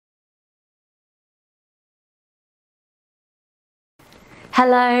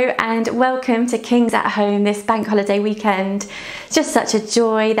Hello and welcome to Kings at Home this bank holiday weekend. Just such a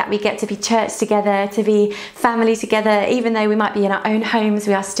joy that we get to be church together, to be family together. Even though we might be in our own homes,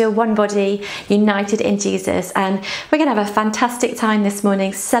 we are still one body, united in Jesus. And we're going to have a fantastic time this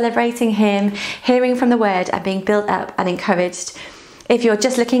morning celebrating Him, hearing from the Word and being built up and encouraged. If you're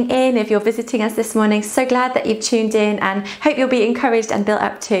just looking in, if you're visiting us this morning, so glad that you've tuned in and hope you'll be encouraged and built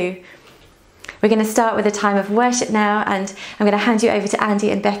up too. We're going to start with a time of worship now, and I'm going to hand you over to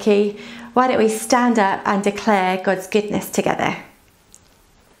Andy and Becky. Why don't we stand up and declare God's goodness together?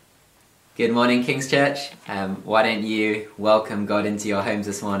 Good morning, King's Church. Why don't you welcome God into your homes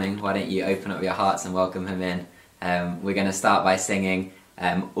this morning? Why don't you open up your hearts and welcome Him in? We're going to start by singing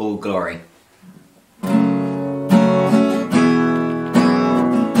All Glory.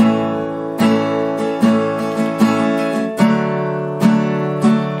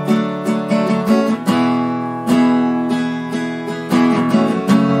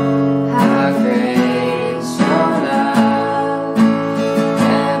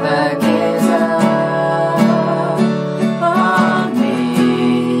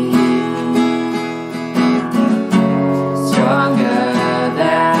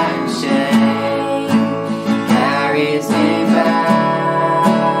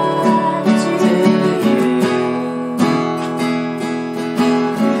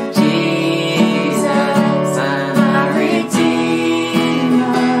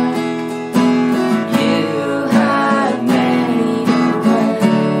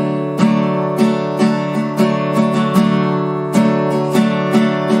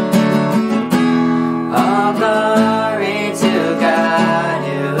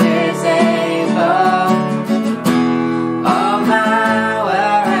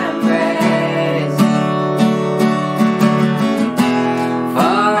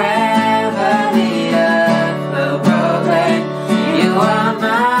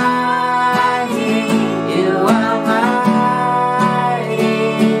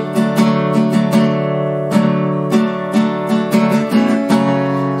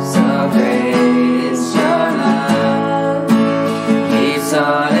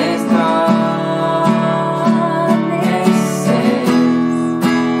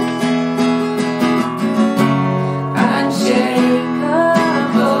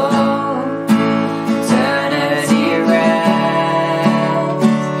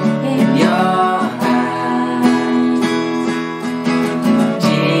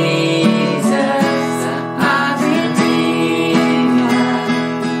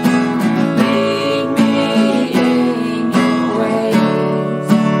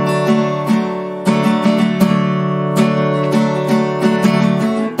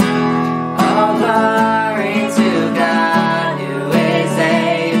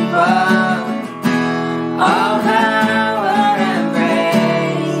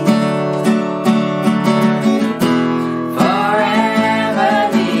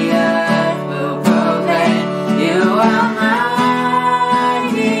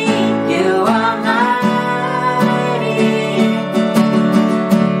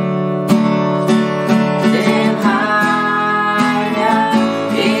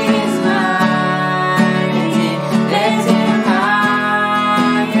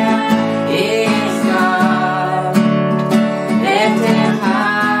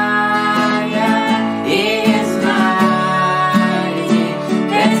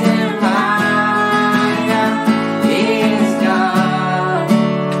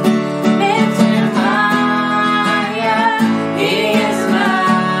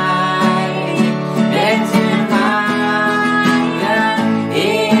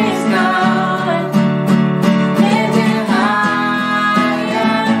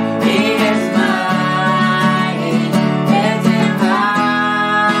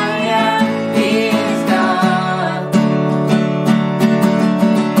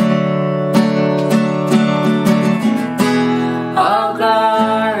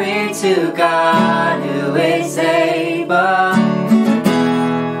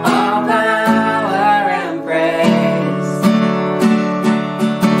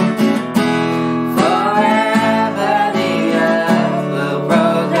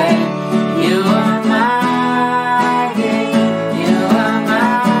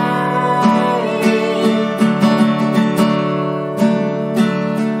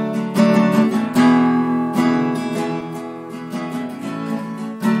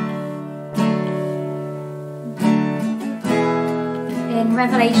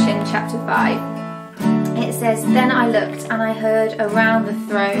 Revelation chapter 5, it says, "Then I looked and I heard around the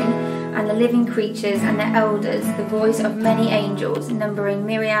throne and the living creatures and the elders the voice of many angels, numbering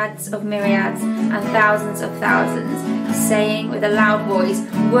myriads of myriads and thousands of thousands, saying with a loud voice,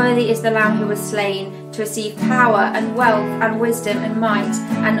 "Worthy is the Lamb who was slain, to receive power and wealth and wisdom and might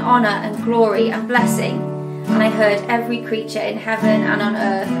and honour and glory and blessing." And I heard every creature in heaven and on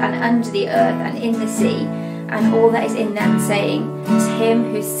earth and under the earth and in the sea, and all that is in them, saying, "To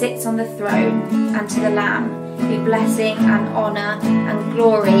him who sits on the throne and to the Lamb, be blessing and honour and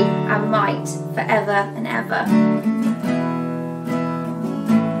glory and might forever and ever."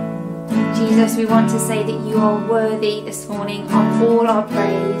 Jesus, we want to say that you are worthy this morning of all our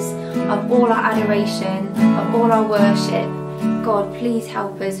praise, of all our adoration, of all our worship. God, please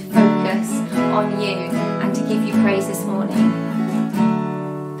help us focus on you and to give you praise this morning.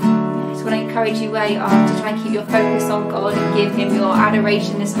 I just want to encourage you where you are to try and keep your focus on God and give him your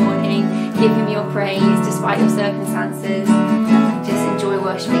adoration this morning, give him your praise despite your circumstances. Just enjoy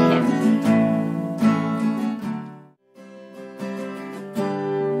worshipping him.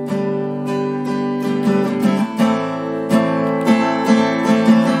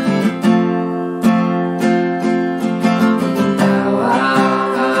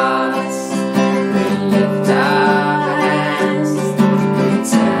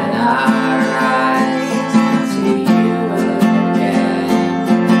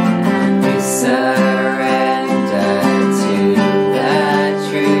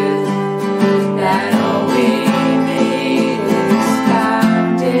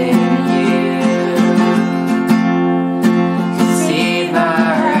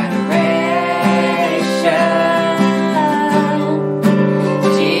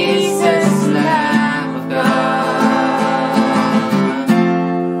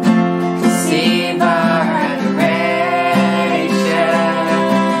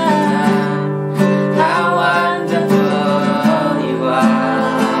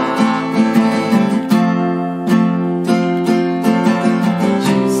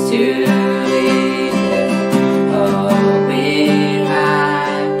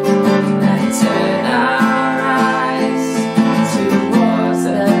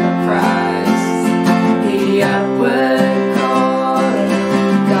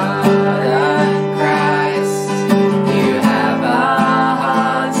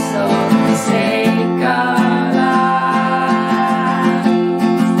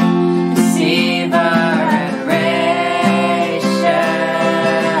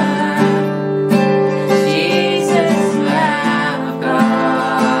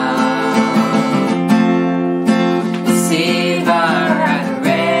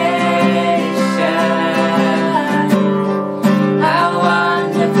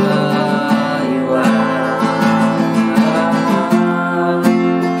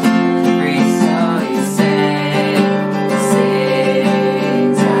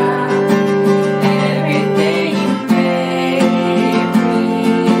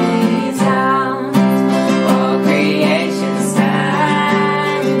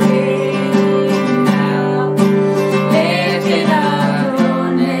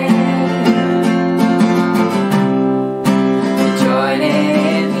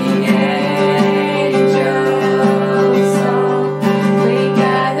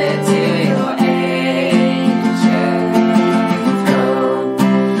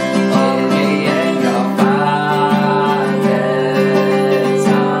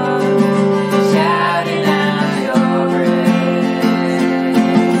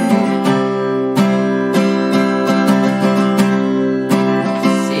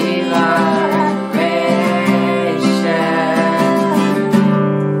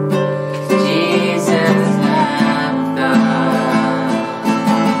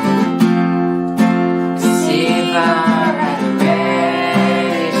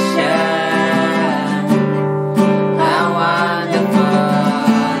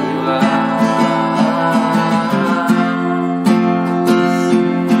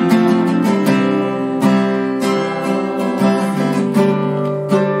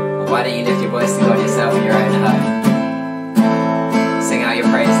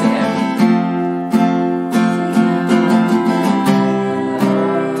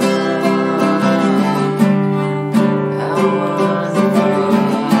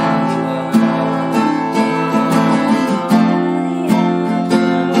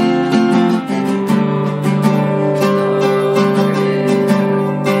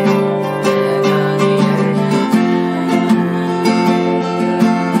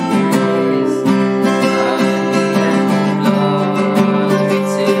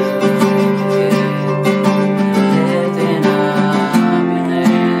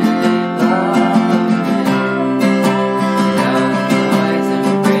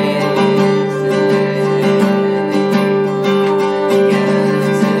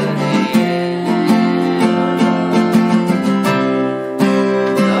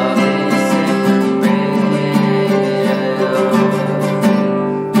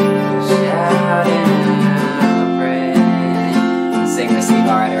 sing Receive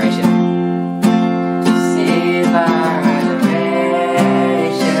Our Adoration. Receive our adoration.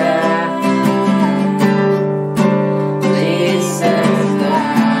 Please send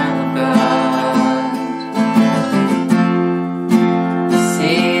Lamb of God.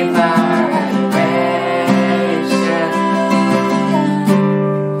 Receive our adoration.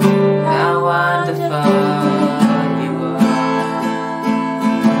 How wonderful you are.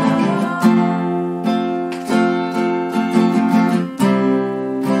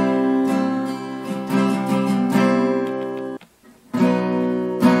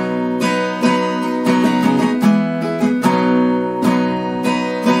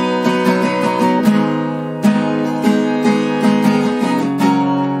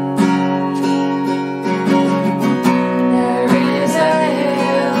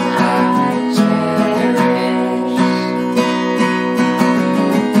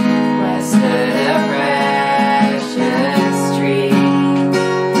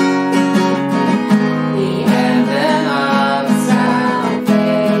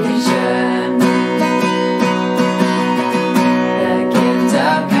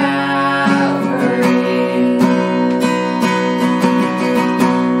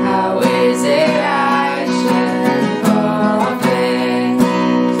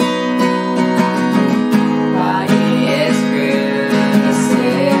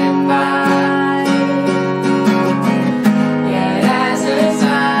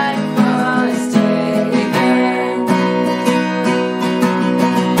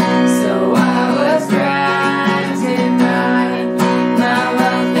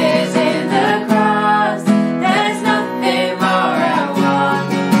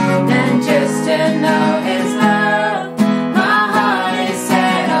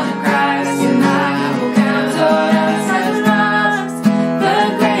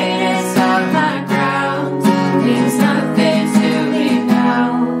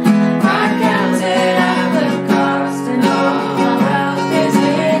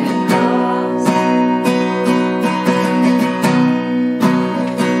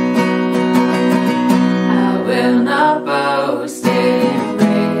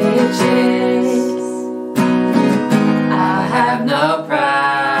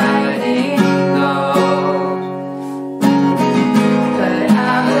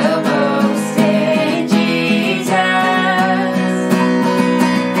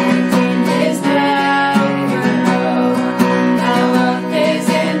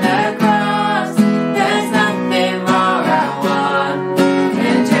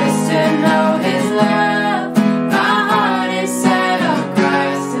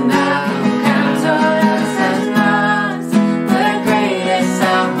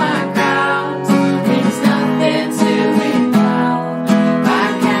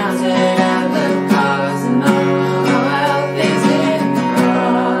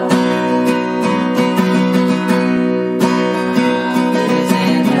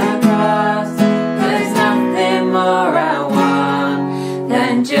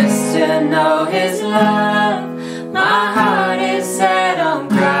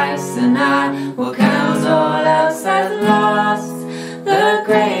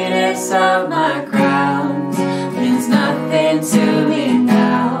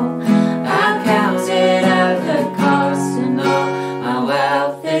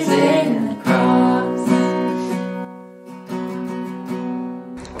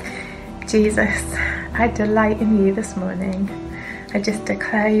 Jesus, I delight in you this morning. I just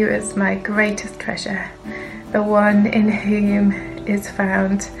declare you as my greatest treasure, the one in whom is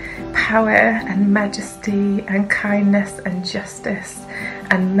found power and majesty and kindness and justice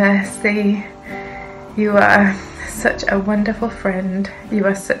and mercy. You are such a wonderful friend. You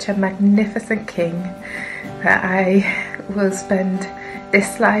are such a magnificent King that I will spend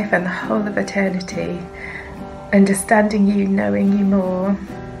this life and the whole of eternity understanding you, knowing you more.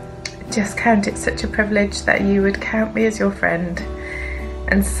 Just count it such a privilege that you would count me as your friend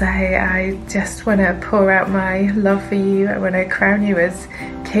and say, I just want to pour out my love for you. I want to crown you as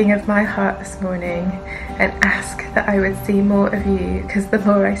King of my heart this morning and ask that I would see more of you, because the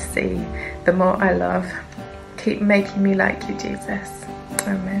more I see, the more I love. Keep making me like you, Jesus.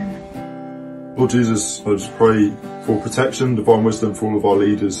 Amen. Lord Jesus, I just pray for protection, divine wisdom for all of our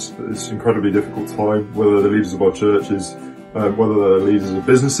leaders. It's an incredibly difficult time, whether the leaders of our churches, whether they're leaders of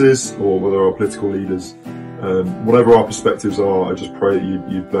businesses or whether our political leaders. Whatever our perspectives are, I just pray that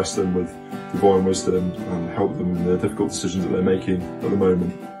you bless them with divine wisdom and help them in the difficult decisions that they're making at the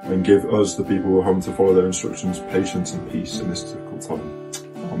moment, and give us, the people who are having to follow their instructions, patience and peace in this difficult time.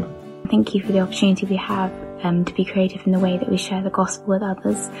 Amen. Thank you for the opportunity we have to be creative in the way that we share the gospel with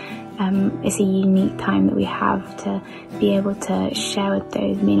others. It's a unique time that we have to be able to share with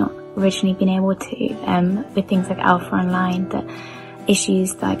those who may not originally been able to, with things like Alpha Online, that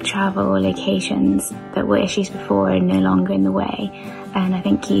issues like travel or locations that were issues before are no longer in the way. And I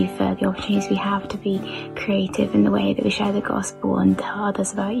thank you for the opportunities we have to be creative in the way that we share the gospel and tell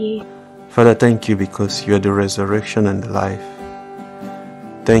others about you. Father, thank you because you are the resurrection and the life.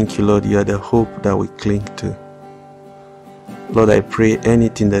 Thank you, Lord, you are the hope that we cling to. Lord, I pray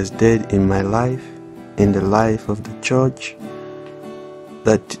anything that's dead in my life, in the life of the church,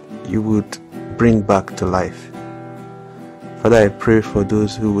 that you would bring back to life. Father, I pray for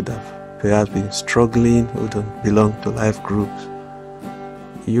those who would have perhaps been struggling, who don't belong to life groups.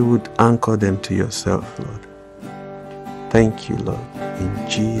 You would anchor them to yourself, Lord. Thank you, Lord. In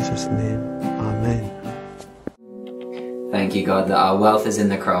Jesus' name, amen. Thank you, God, that our wealth is in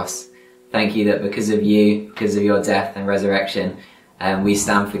the cross. Thank you that because of you, because of your death and resurrection, we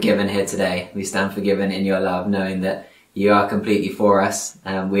stand forgiven here today. We stand forgiven in your love, knowing that you are completely for us,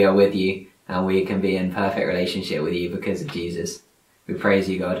 and we are with you, and we can be in perfect relationship with you because of Jesus. We praise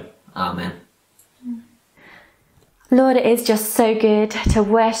you, God. Amen. Lord, it is just so good to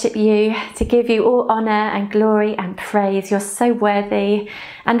worship you, to give you all honour and glory and praise. You're so worthy.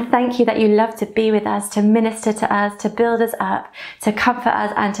 And thank you that you love to be with us, to minister to us, to build us up, to comfort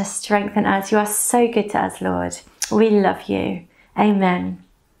us and to strengthen us. You are so good to us, Lord. We love you. Amen.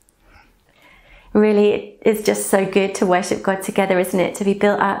 Really, it's just so good to worship God together, isn't it? To be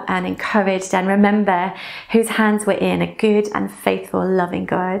built up and encouraged and remember whose hands we're in, a good and faithful, loving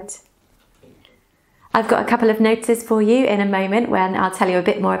God. I've got a couple of notices for you in a moment when I'll tell you a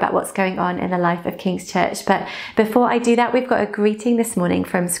bit more about what's going on in the life of King's Church. But before I do that, we've got a greeting this morning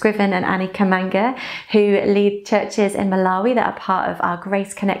from Scriven and Annie Kamanga, who lead churches in Malawi that are part of our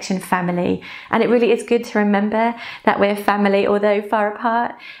Grace Connection family. And it really is good to remember that we're family, although far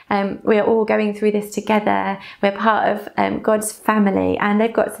apart. We're all going through this together. We're part of God's family, and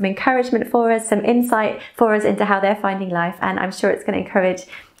they've got some encouragement for us, some insight for us into how they're finding life. And I'm sure it's going to encourage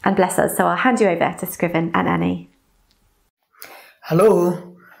and bless us. So I'll hand you over to Scriven and Annie.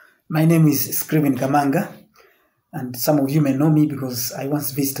 Hello, my name is Scriven Kamanga, and some of you may know me because I once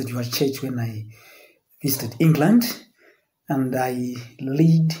visited your church when I visited England, and I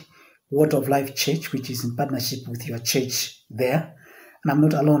lead Word of Life Church, which is in partnership with your church there. And I'm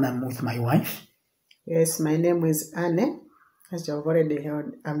not alone, I'm with my wife. Yes, my name is Anne. As you've already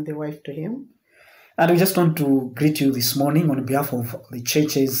heard, I'm the wife to him. And we just want to greet you this morning on behalf of the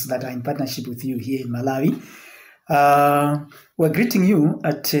churches that are in partnership with you here in Malawi. We're greeting you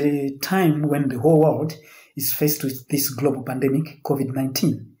at a time when the whole world is faced with this global pandemic,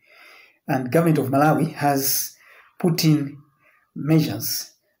 COVID-19. And the government of Malawi has put in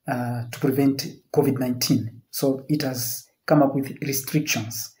measures to prevent COVID-19. So it has come up with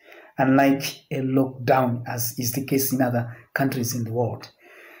restrictions, unlike a lockdown, as is the case in other countries in the world.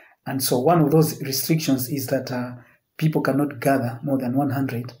 And so one of those restrictions is that people cannot gather more than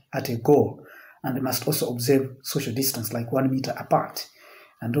 100 at a go, and they must also observe social distance, like 1 meter apart,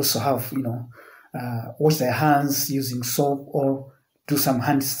 and also have, wash their hands using soap or do some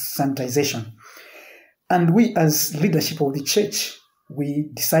hand sanitization. And we, as leadership of the church,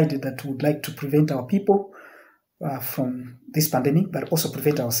 we decided that we would like to prevent our people from this pandemic, but also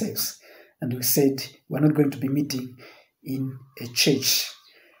prevent ourselves. And we said we're not going to be meeting in a church,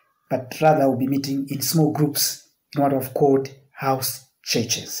 but rather we'll be meeting in small groups in what I've called house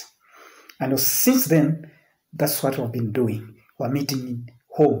churches. And since then, that's what we've been doing. We're meeting in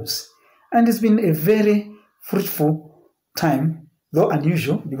homes. And it's been a very fruitful time, though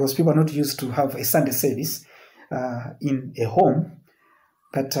unusual, because people are not used to have a Sunday service in a home.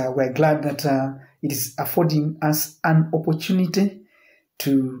 But we're glad that it is affording us an opportunity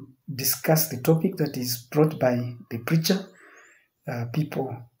to discuss the topic that is brought by the preacher,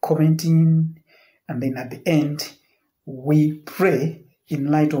 people commenting, and then at the end, we pray in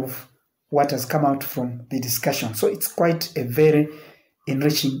light of what has come out from the discussion. So it's quite a very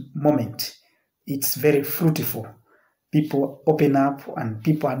enriching moment. It's very fruitful. People open up and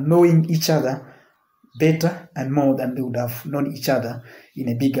people are knowing each other better and more than they would have known each other in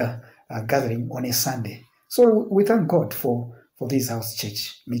a bigger gathering on a Sunday. So we thank God for these house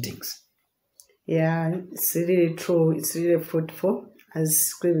church meetings. Yeah, it's really true. It's really fruitful, as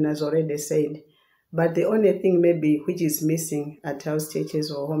Scriven has already said. But the only thing maybe which is missing at house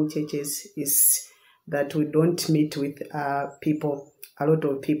churches or home churches is that we don't meet with people, a lot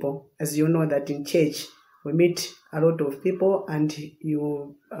of people. As you know that in church, we meet a lot of people and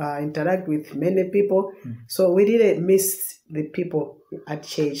you interact with many people. So we really miss the people at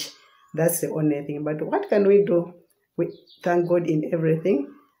church. That's the only thing. But what can we do? We thank God in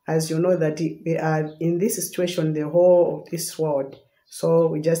everything. As you know that we are in this situation, the whole of this world. So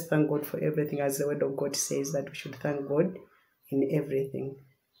we just thank God for everything, as the word of God says that we should thank God in everything.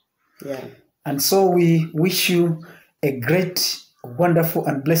 Yeah. And so we wish you a great, wonderful,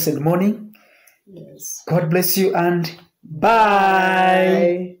 and blessed morning. Yes. God bless you and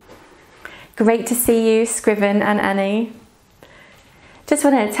bye. Great to see you, Scriven and Annie. Just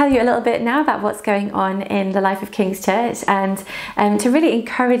want to tell you a little bit now about what's going on in the life of King's Church, and to really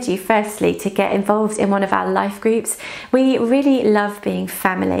encourage you firstly to get involved in one of our life groups. We really love being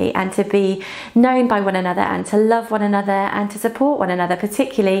family and to be known by one another and to love one another and to support one another,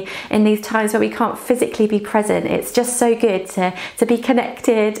 particularly in these times where we can't physically be present. It's just so good to be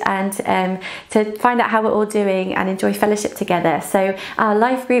connected and to find out how we're all doing and enjoy fellowship together. So our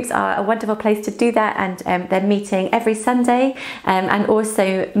life groups are a wonderful place to do that, and they're meeting every Sunday and also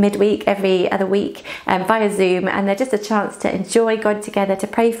midweek every other week via Zoom, and they're just a chance to enjoy God together, to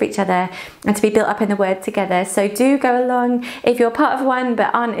pray for each other and to be built up in the Word together. So do go along. If you're part of one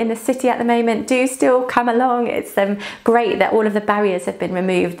but aren't in the city at the moment, do still come along. It's great that all of the barriers have been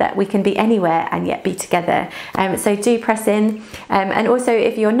removed, that we can be anywhere and yet be together. So do press in, and also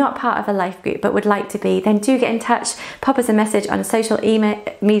if you're not part of a life group but would like to be, then do get in touch, pop us a message on social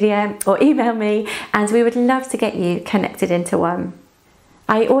media or email me, and we would love to get you connected into one.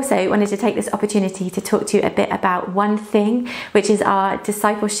 I also wanted to take this opportunity to talk to you a bit about One Thing, which is our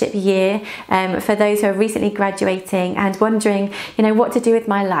discipleship year for those who are recently graduating and wondering, what to do with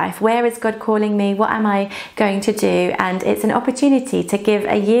my life. Where is God calling me? What am I going to do? And it's an opportunity to give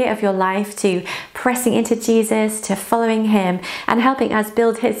a year of your life to pressing into Jesus, to following Him and helping us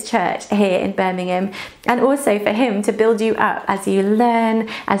build His church here in Birmingham, and also for Him to build you up as you learn,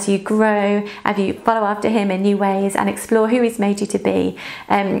 as you grow, as you follow after Him in new ways and explore who He's made you to be.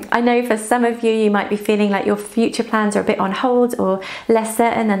 I know for some of you, you might be feeling like your future plans are a bit on hold or less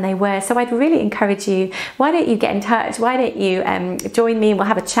certain than they were. So I'd really encourage you, why don't you get in touch? Why don't you join me and we'll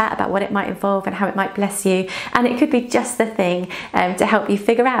have a chat about what it might involve and how it might bless you. And it could be just the thing to help you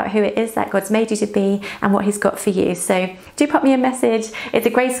figure out who it is that God's made you to be and what He's got for you. So do pop me a message. It's a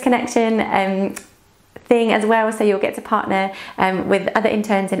Grace Connection thing as well, so you'll get to partner with other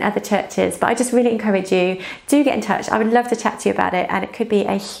interns in other churches. But I just really encourage you, do get in touch. I would love to chat to you about it, and it could be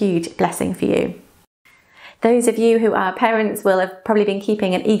a huge blessing for you. Those of you who are parents will have probably been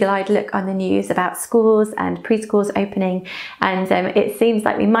keeping an eagle-eyed look on the news about schools and preschools opening, and it seems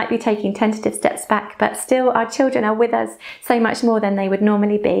like we might be taking tentative steps back, but still our children are with us so much more than they would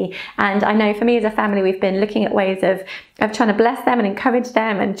normally be. And I know for me as a family, we've been looking at ways of trying to bless them and encourage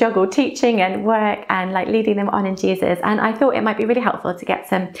them and juggle teaching and work and leading them on in Jesus. And I thought it might be really helpful to get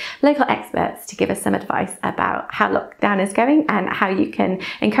some local experts to give us some advice about how lockdown is going and how you can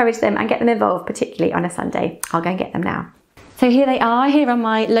encourage them and get them involved, particularly on a Sunday. I'll go and get them now. So here they are. Here are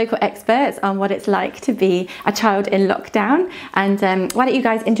my local experts on what it's like to be a child in lockdown. And why don't you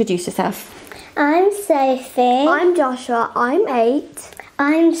guys introduce yourself? I'm Sophie. I'm Joshua. I'm 8.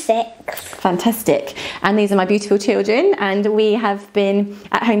 I'm 6. Fantastic. And these are my beautiful children, and we have been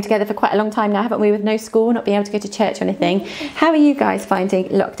at home together for quite a long time now, haven't we, with no school, not being able to go to church or anything. How are you guys finding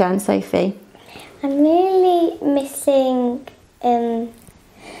lockdown, Sophie? I'm really missing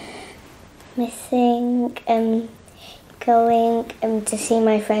going to see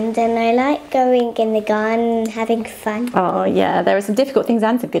my friends, and I like going in the garden and having fun. Oh yeah, there are some difficult things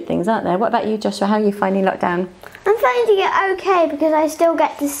and some good things, aren't there? What about you, Joshua? How are you finding lockdown? I'm finding it okay because I still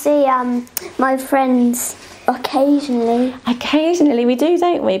get to see my friends occasionally. Occasionally we do,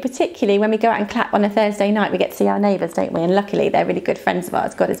 don't we? Particularly when we go out and clap on a Thursday night, we get to see our neighbours, don't we? And luckily they're really good friends of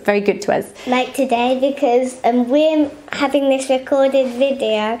ours. God is very good to us. Like today, because we're having this recorded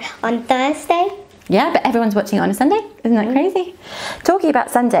video on Thursday. Yeah, but everyone's watching it on a Sunday. Isn't that crazy? Talking about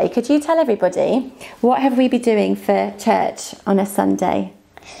Sunday, could you tell everybody what have we been doing for church on a Sunday?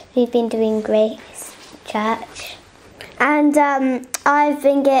 We've been doing Grace Church. And I've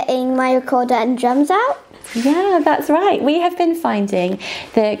been getting my recorder and drums out. Yeah, that's right. We have been finding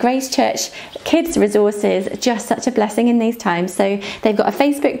the Grace Church kids resources just such a blessing in these times. So they've got a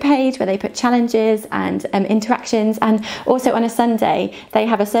Facebook page where they put challenges and interactions, and also on a Sunday they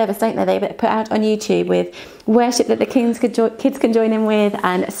have a service, don't they? They put out on YouTube with worship that the kids can join in with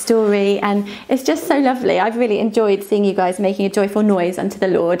and a story, and it's just so lovely. I've really enjoyed seeing you guys making a joyful noise unto the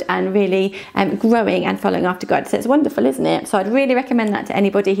Lord and really growing and following after God. So it's wonderful, isn't it? So I'd really recommend that to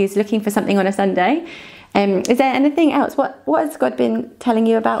anybody who's looking for something on a Sunday. Is there anything else? What has God been telling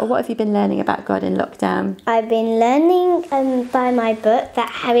you about, or what have you been learning about God in lockdown? I've been learning by my book that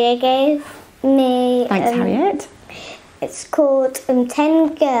Harriet gave me. Thanks, Harriet. It's called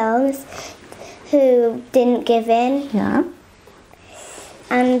 10 Girls Who Didn't Give In. Yeah.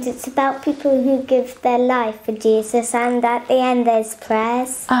 And it's about people who give their life for Jesus, and at the end there's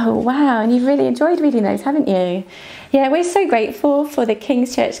prayers. Oh wow, and you've really enjoyed reading those, haven't you? Yeah, we're so grateful for the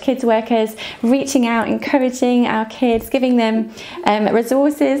King's Church kids workers reaching out, encouraging our kids, giving them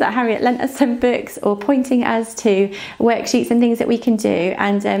resources. Harriet lent us some books or pointing us to worksheets and things that we can do.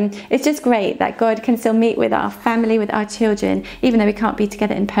 And it's just great that God can still meet with our family, with our children, even though we can't be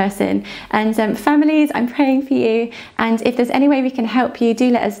together in person. And families, I'm praying for you. And if there's any way we can help you, do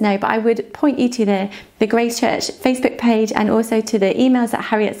let us know. But I would point you to the Grace Church Facebook page and also to the emails that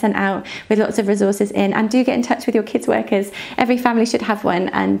Harriet sent out with lots of resources in. And do get in touch with your kids workers. Every family should have one,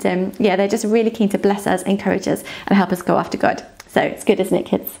 and yeah, they're just really keen to bless us, encourage us and help us go after God. So it's good, isn't it,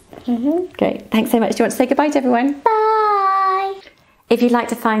 kids? Great, thanks so much. Do you want to say goodbye to everyone? Bye! If you'd like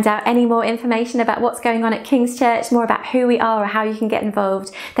to find out any more information about what's going on at King's Church, more about who we are or how you can get involved,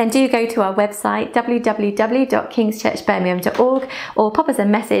 then do go to our website www.kingschurchbirmingham.org, or pop us a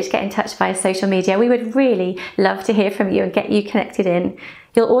message, get in touch via social media. We would really love to hear from you and get you connected in.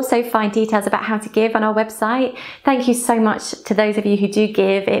 You'll also find details about how to give on our website. Thank you so much to those of you who do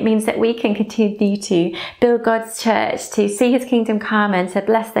give. It means that we can continue to build God's church, to see his kingdom come and to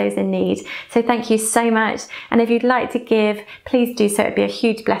bless those in need. So thank you so much. And if you'd like to give, please do so. It'd be a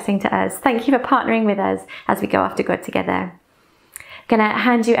huge blessing to us. Thank you for partnering with us as we go after God together. I'm going to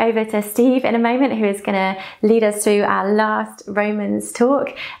hand you over to Steve in a moment, who is going to lead us through our last Romans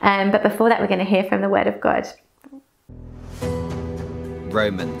talk. But before that, we're going to hear from the Word of God.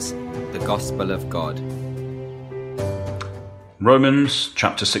 Romans, the Gospel of God. Romans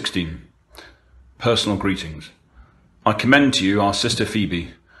chapter 16. Personal greetings. I commend to you our sister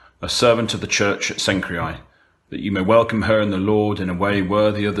Phoebe, a servant of the church at Cenchreae, that you may welcome her in the Lord in a way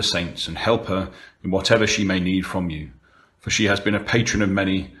worthy of the saints, and help her in whatever she may need from you, for she has been a patron of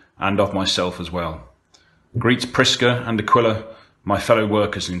many and of myself as well. Greet Prisca and Aquila, my fellow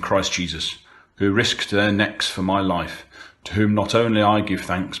workers in Christ Jesus, who risked their necks for my life, to whom not only I give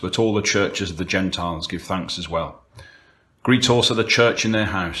thanks, but all the churches of the Gentiles give thanks as well. Greet also the church in their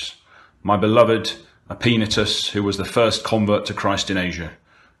house, my beloved Epaenetus, who was the first convert to Christ in Asia.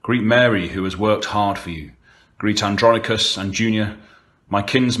 Greet Mary, who has worked hard for you. Greet Andronicus and Junia, my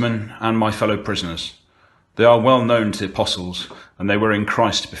kinsmen and my fellow prisoners. They are well known to the apostles, and they were in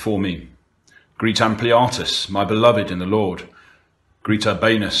Christ before me. Greet Ampliatus, my beloved in the Lord. Greet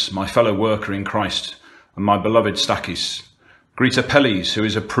Urbanus, my fellow worker in Christ, and my beloved Stachys. Greet Apelles, who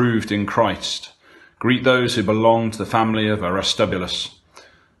is approved in Christ. Greet those who belong to the family of Aristobulus.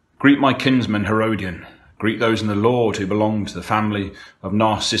 Greet my kinsman Herodion. Greet those in the Lord who belong to the family of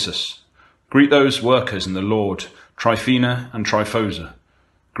Narcissus. Greet those workers in the Lord, Tryphena and Tryphosa.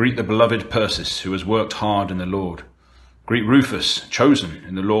 Greet the beloved Persis, who has worked hard in the Lord. Greet Rufus, chosen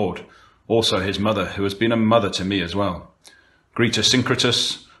in the Lord, also his mother, who has been a mother to me as well. Greet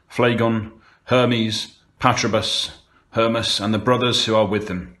Asyncritus, Phlegon, Hermes, Patrobus, Hermas, and the brothers who are with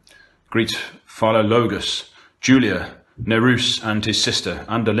them. Greet Philologus, Julia, Nerus and his sister,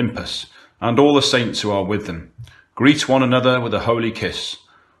 and Olympus, and all the saints who are with them. Greet one another with a holy kiss.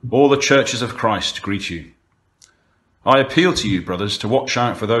 All the churches of Christ greet you. I appeal to you, brothers, to watch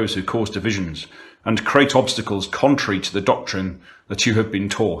out for those who cause divisions and create obstacles contrary to the doctrine that you have been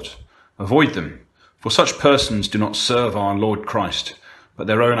taught. Avoid them, for such persons do not serve our Lord Christ, but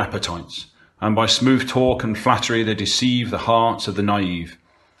their own appetites, and by smooth talk and flattery they deceive the hearts of the naive.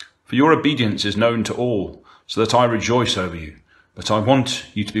 For your obedience is known to all, so that I rejoice over you. But I want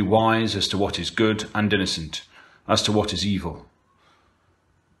you to be wise as to what is good and innocent, as to what is evil.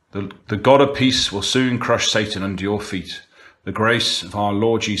 The God of peace will soon crush Satan under your feet. The grace of our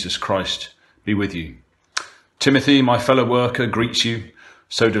Lord Jesus Christ be with you. Timothy, my fellow worker, greets you.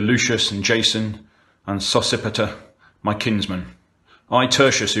 So do Lucius and Jason and Sosipater, my kinsman. I,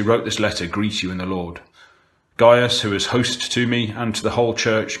 Tertius, who wrote this letter, greet you in the Lord. Gaius, who is host to me and to the whole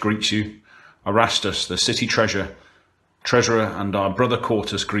church, greets you. Erastus, the city treasurer, and our brother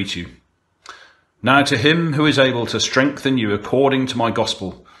Quartus greet you. Now to him who is able to strengthen you according to my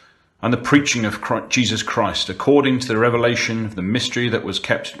gospel and the preaching of Jesus Christ, according to the revelation of the mystery that was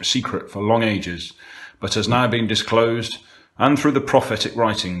kept secret for long ages, but has now been disclosed, and through the prophetic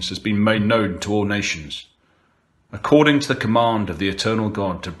writings has been made known to all nations, according to the command of the eternal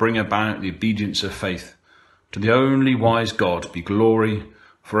God, to bring about the obedience of faith. To the only wise God be glory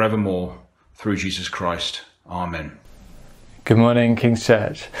forevermore, through Jesus Christ. Amen. Good morning, King's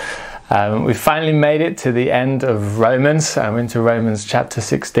Church. We've finally made it to the end of Romans. We're into Romans chapter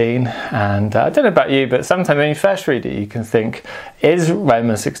 16, and I don't know about you, but sometimes when you first read it, you can think, is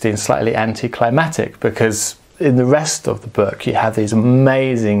Romans 16 slightly anticlimactic? Because in the rest of the book, you have these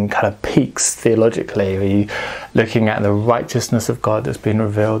amazing kind of peaks theologically, where you're looking at the righteousness of God that's been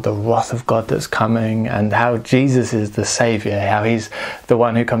revealed, the wrath of God that's coming, and how Jesus is the Saviour, how he's the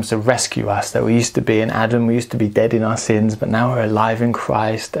one who comes to rescue us, that we used to be in Adam, we used to be dead in our sins, but now we're alive in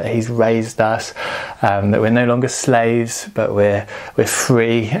Christ, that he's raised us, that we're no longer slaves, but we're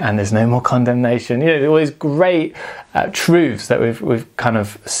free, and there's no more condemnation. You know, all these great truths that we've kind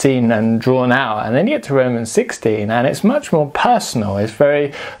of seen and drawn out. And then you get to Romans 16 and it's much more personal, it's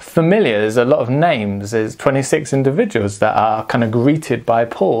very familiar, there's a lot of names, there's 26 individuals that are kind of greeted by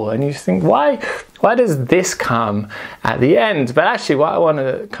Paul, and you think, why does this come at the end? But actually what I want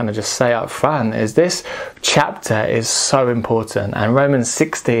to kind of just say up front is this chapter is so important, and Romans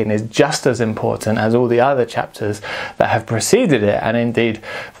 16 is just as important as all the other chapters that have preceded it. And indeed,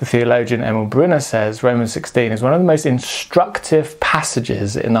 the theologian Emil Brunner says Romans 16 is one of the most instructive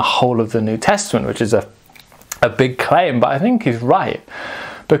passages in the whole of the New Testament, which is a big claim, but I think he's right.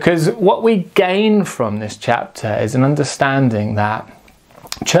 Because what we gain from this chapter is an understanding that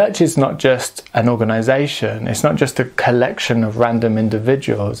church is not just an organisation, it's not just a collection of random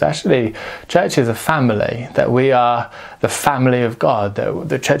individuals. Actually, church is a family, that we are the family of God, that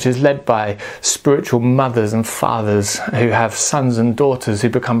the church is led by spiritual mothers and fathers who have sons and daughters who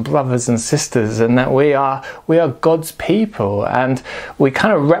become brothers and sisters, and that we are God's people, and we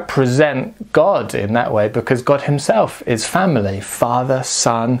kind of represent God in that way because God himself is family, Father,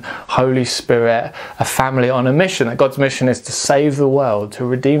 Son, Holy Spirit, a family on a mission, that God's mission is to save the world,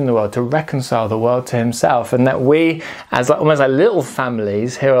 to redeem the world, to reconcile the world to himself, and that we, as almost like little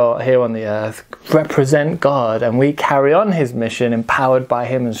families here on the earth, represent God, and we carry on his mission empowered by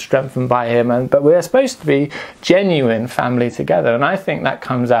him and strengthened by him, but we're supposed to be genuine family together. And I think that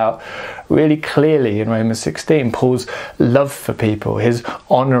comes out really clearly in Romans 16, Paul's love for people, his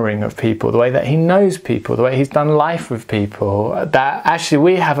honouring of people, the way that he knows people, the way he's done life with people, that actually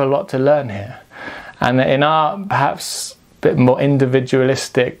we have a lot to learn here. And in our perhaps bit more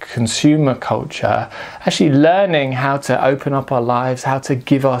individualistic consumer culture, actually learning how to open up our lives, how to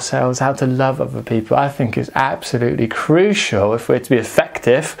give ourselves, how to love other people, I think is absolutely crucial. If we're to be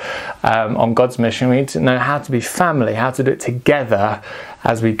effective on God's mission, we need to know how to be family, how to do it together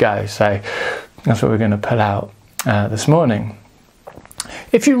as we go. So that's what we're going to pull out this morning.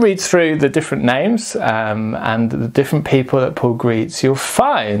 If you read through the different names and the different people that Paul greets, you'll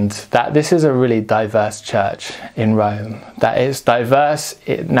find that this is a really diverse church in Rome. That it's diverse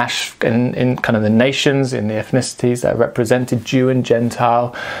in kind of the nations, in the ethnicities that are represented, Jew and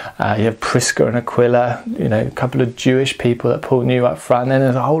Gentile. You have Prisca and Aquila, you know, a couple of Jewish people that Paul knew up front. And then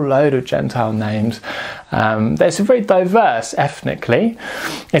there's a whole load of Gentile names. It's very diverse ethnically.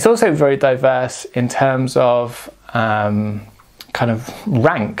 It's also very diverse in terms of kind of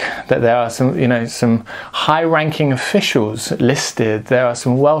rank, that there are some high-ranking officials listed, there are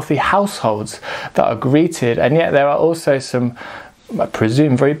some wealthy households that are greeted, and yet there are also some, I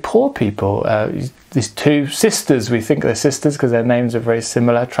presume, very poor people. These two sisters, we think they're sisters because their names are very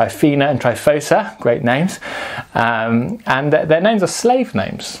similar, Tryphena and Tryphosa, great names, and their names are slave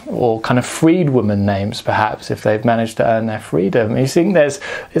names, or kind of freedwoman names perhaps, if they've managed to earn their freedom. You see, there's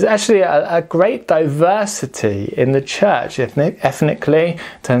actually a great diversity in the church, ethnically, in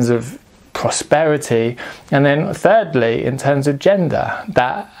terms of prosperity, and then thirdly in terms of gender,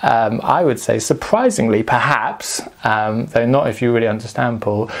 that I would say surprisingly perhaps, though not if you really understand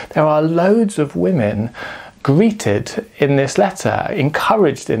Paul, there are loads of women greeted in this letter,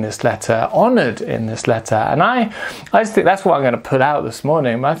 encouraged in this letter, honoured in this letter. And I just think that's what I'm going to put out this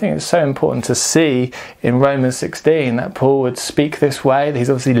morning. But I think it's so important to see in Romans 16 that Paul would speak this way, that he's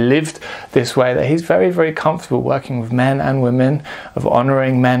obviously lived this way, that he's very, very comfortable working with men and women, of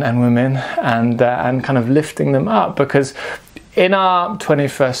honouring men and women, and kind of lifting them up. Because in our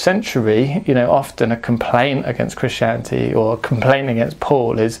 21st century, you know, often a complaint against Christianity or a complaint against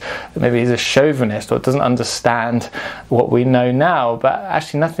Paul is that maybe he's a chauvinist or doesn't understand what we know now. But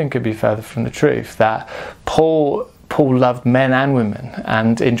actually nothing could be further from the truth, that Paul loved men and women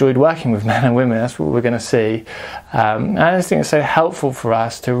and enjoyed working with men and women. That's what we're going to see. And I just think it's so helpful for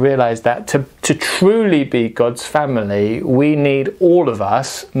us to realise that to truly be God's family, we need all of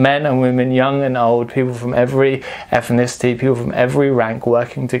us, men and women, young and old, people from every ethnicity, people from every rank,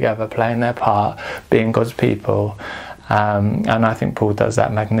 working together, playing their part, being God's people. And I think Paul does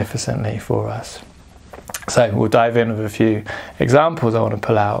that magnificently for us. So we'll dive in with a few examples I want to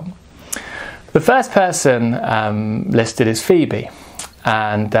pull out. The first person listed is Phoebe.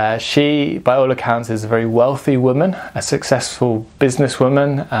 And she, by all accounts, is a very wealthy woman, a successful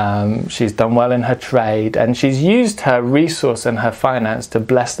businesswoman. She's done well in her trade, and she's used her resource and her finance to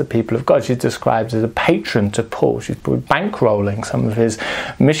bless the people of God. She's described as a patron to Paul. She's bankrolling some of his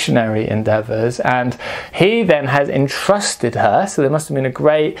missionary endeavours, and he then has entrusted her, so there must have been a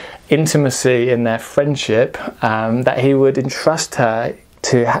great intimacy in their friendship, that he would entrust her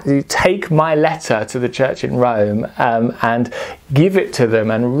to take my letter to the church in Rome and give it to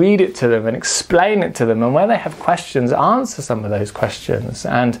them and read it to them and explain it to them, and where they have questions, answer some of those questions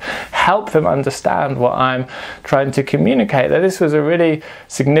and help them understand what I'm trying to communicate. That this was a really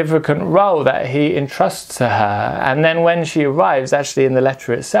significant role that he entrusts to her. And then when she arrives, actually in the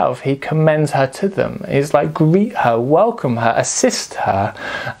letter itself, he commends her to them. He's like, greet her, welcome her, assist her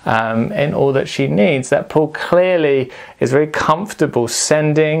in all that she needs. That Paul clearly is very comfortable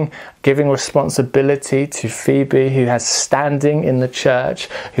giving responsibility to Phoebe, who has standing in the church,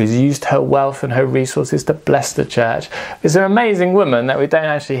 who's used her wealth and her resources to bless the church. It's an amazing woman that we don't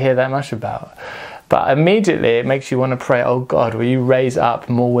actually hear that much about. But immediately it makes you want to pray, oh God, will you raise up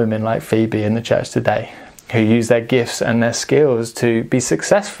more women like Phoebe in the church today, who use their gifts and their skills to be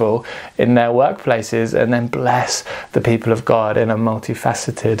successful in their workplaces and then bless the people of God in a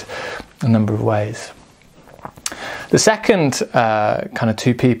multifaceted number of ways. The second kind of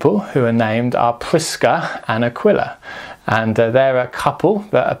two people who are named are Prisca and Aquila. And they're a couple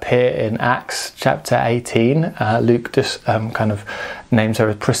that appear in Acts chapter 18. Luke just kind of names her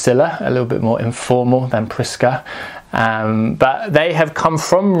as Priscilla, a little bit more informal than Prisca. But they have come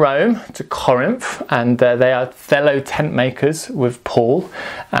from Rome to Corinth, and they are fellow tent makers with Paul,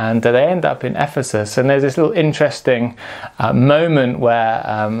 and they end up in Ephesus. And there's this little interesting moment where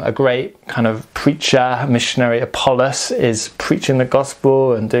a great kind of preacher, missionary, Apollos, is preaching the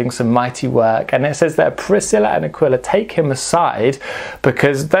gospel and doing some mighty work. And it says that Priscilla and Aquila take him aside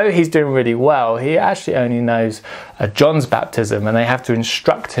because though he's doing really well, he actually only knows John's baptism, and they have to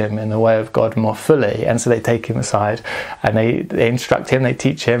instruct him in the way of God more fully. And so they take him aside and they instruct him, they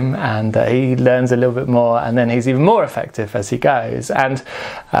teach him, and he learns a little bit more, and then he's even more effective as he goes. And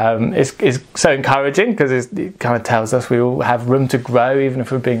it's so encouraging because it kind of tells us we all have room to grow. Even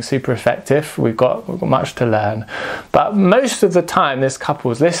if we're being super effective, we've got much to learn. But most of the time this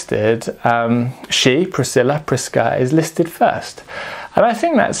couple is listed, Prisca, is listed first. And I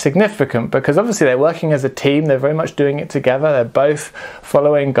think that's significant because obviously they're working as a team, they're very much doing it together, they're both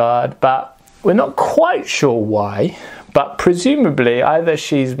following God, but we're not quite sure why. But presumably either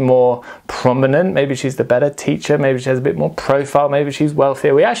she's more prominent, maybe she's the better teacher, maybe she has a bit more profile, maybe she's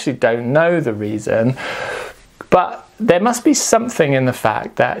wealthier. We actually don't know the reason, but there must be something in the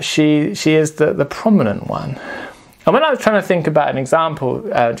fact that she is the prominent one. And when I was trying to think about an example,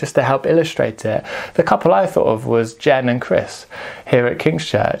 just to help illustrate it, the couple I thought of was Jen and Chris here at King's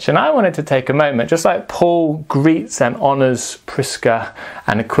Church. And I wanted to take a moment, just like Paul greets and honours Prisca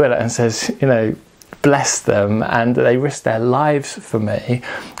and Aquila and says, you know, bless them, and they risk their lives for me.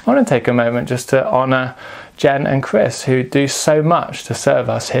 I want to take a moment just to honour Jen and Chris, who do so much to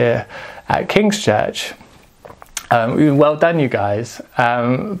serve us here at King's Church. Well done, you guys.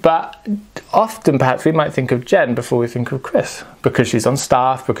 But often perhaps we might think of Jen before we think of Chris, because she's on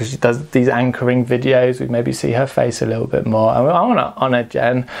staff, because she does these anchoring videos. We maybe see her face a little bit more. And I want to honour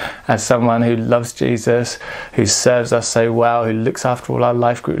Jen as someone who loves Jesus, who serves us so well, who looks after all our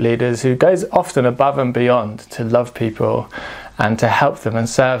life group leaders, who goes often above and beyond to love people and to help them and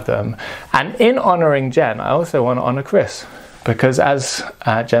serve them. And in honouring Jen, I also want to honour Chris, because as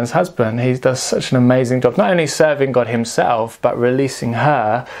Jen's husband, he does such an amazing job, not only serving God himself, but releasing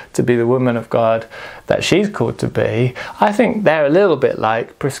her to be the woman of God that she's called to be. I think they're a little bit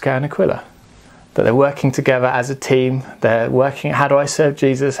like Prisca and Aquila, that they're working together as a team. They're working, how do I serve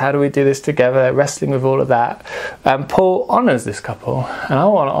Jesus? How do we do this together? They're wrestling with all of that. Paul honours this couple, and I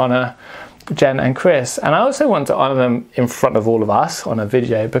want to honour Jen and Chris, and I also want to honour them in front of all of us on a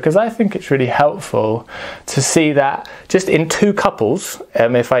video, because I think it's really helpful to see that just in two couples,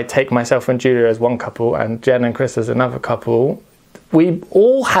 if I take myself and Julia as one couple and Jen and Chris as another couple, we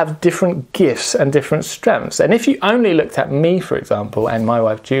all have different gifts and different strengths. And if you only looked at me, for example, and my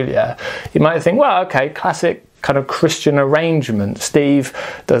wife Julia, you might think, well, okay, classic kind of Christian arrangement. Steve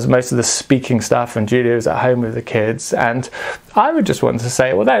does most of the speaking stuff and Julia is at home with the kids. And I would just want to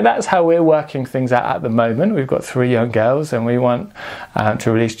say, well, no, that's how we're working things out at the moment. We've got 3 young girls and we want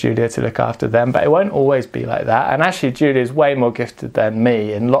to release Julia to look after them, but it won't always be like that. And actually Julia is way more gifted than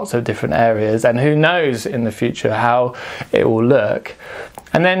me in lots of different areas, and who knows in the future how it will look.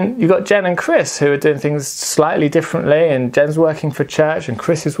 And then you've got Jen and Chris, who are doing things slightly differently, and Jen's working for church and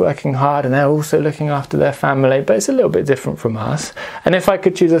Chris is working hard, and they're also looking after their family, but it's a little bit different from us. And if I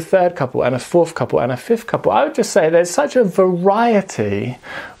could choose a third couple and a fourth couple and a fifth couple, I would just say there's such a variety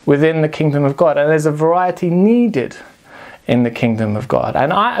within the kingdom of God, and there's a variety needed in the kingdom of God.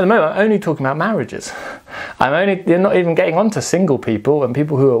 And at the moment, I'm only talking about marriages. You're not even getting onto single people and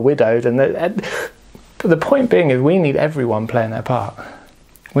people who are widowed. But the point being is we need everyone playing their part.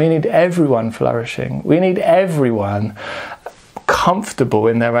 We need everyone flourishing. We need everyone comfortable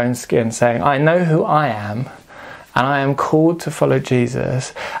in their own skin, saying, I know who I am, and I am called to follow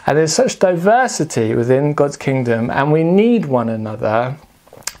Jesus. And there's such diversity within God's kingdom, and we need one another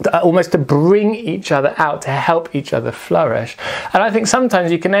almost to bring each other out, to help each other flourish. And I think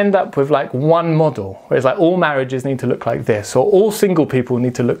sometimes you can end up with like one model, where it's like all marriages need to look like this, or all single people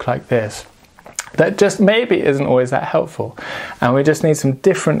need to look like this. That just maybe isn't always that helpful. And we just need some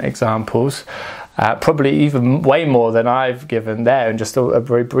different examples, probably even way more than I've given there in just a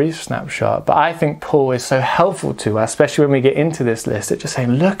very brief snapshot. But I think Paul is so helpful to us, especially when we get into this list, at just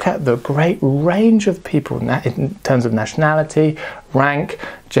saying, look at the great range of people in terms of nationality, rank,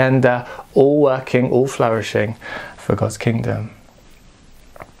 gender, all working, all flourishing for God's kingdom.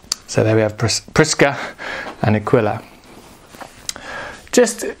 So there we have Prisca and Aquila.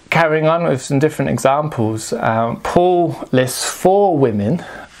 Just carrying on with some different examples, Paul lists 4 women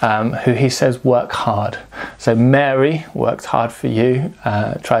who he says work hard. So Mary worked hard for you,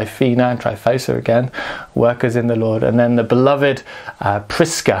 Tryphena and Tryphosa again, workers in the Lord, and then the beloved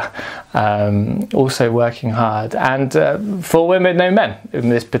Prisca, also working hard. And 4 women, no men in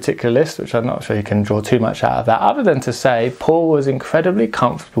this particular list, which I'm not sure you can draw too much out of that, other than to say Paul was incredibly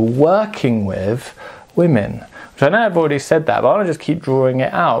comfortable working with women. I know I've already said that, but I want to just keep drawing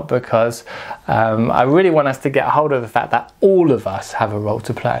it out because I really want us to get hold of the fact that all of us have a role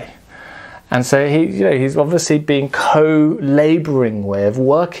to play. And so he's obviously been co-labouring with,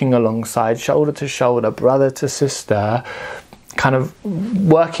 working alongside, shoulder to shoulder, brother to sister, kind of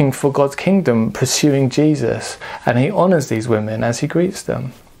working for God's kingdom, pursuing Jesus. And he honours these women as he greets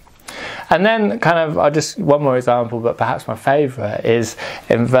them. And then one more example, but perhaps my favourite, is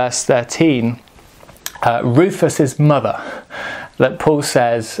in verse 13. Rufus's mother, that Paul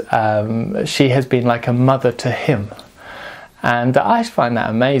says she has been like a mother to him, and I find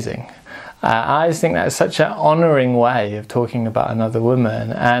that amazing. I just think that's such an honouring way of talking about another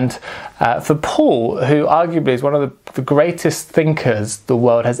woman. And for Paul, who arguably is one of the greatest thinkers the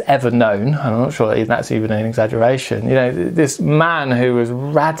world has ever known, I'm not sure that that's even an exaggeration, this man who was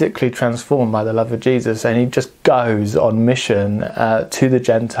radically transformed by the love of Jesus, and he just goes on mission to the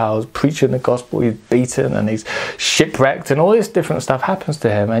Gentiles, preaching the gospel. He's beaten and he's shipwrecked and all this different stuff happens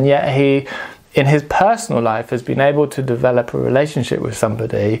to him, and yet he, in his personal life, has been able to develop a relationship with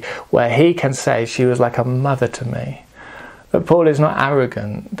somebody where he can say she was like a mother to me. But Paul is not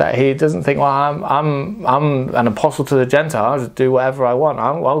arrogant, that he doesn't think, well, I'm an apostle to the Gentiles, I'll just do whatever I want,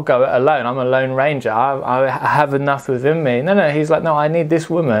 I'll go it alone, I'm a lone ranger, I have enough within me. No, he's like, no, I need this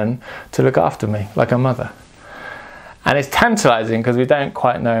woman to look after me like a mother. And it's tantalising because we don't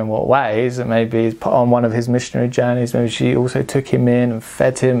quite know in what ways. And maybe on one of his missionary journeys, maybe she also took him in and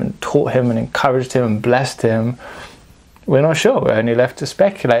fed him and taught him and encouraged him and blessed him. We're not sure, we're only left to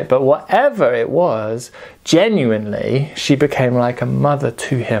speculate. But whatever it was, genuinely, she became like a mother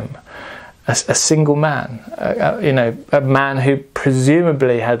to him. A single man, a man who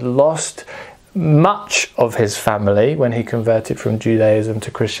presumably had lost much of his family when he converted from Judaism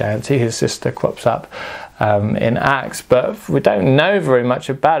to Christianity. His sister crops up in Acts, but we don't know very much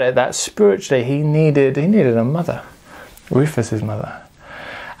about it. That spiritually he needed a mother, Rufus's mother.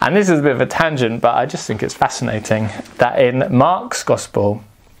 And this is a bit of a tangent, but I just think it's fascinating that in Mark's Gospel,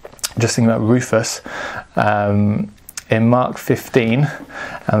 just thinking about Rufus, in Mark 15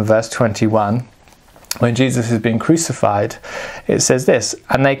 and verse 21, when Jesus is being crucified, it says this,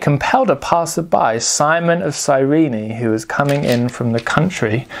 and they compelled a passerby, Simon of Cyrene, who was coming in from the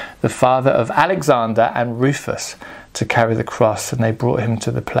country, the father of Alexander and Rufus, to carry the cross, and they brought him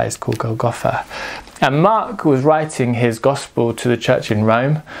to the place called Golgotha. And Mark was writing his gospel to the church in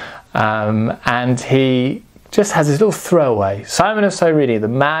Rome, and he just has this little throwaway. Simon of Cyrene, the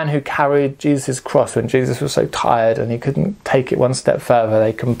man who carried Jesus' cross when Jesus was so tired and he couldn't take it one step further,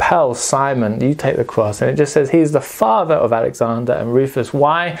 they compel Simon, you take the cross. And it just says he's the father of Alexander and Rufus.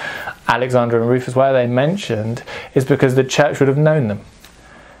 Why Alexander and Rufus, why are they mentioned, is because the church would have known them.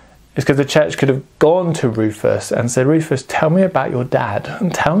 It's because the church could have gone to Rufus and said, Rufus, tell me about your dad,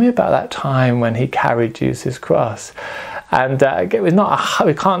 and tell me about that time when he carried Jesus' cross. And again,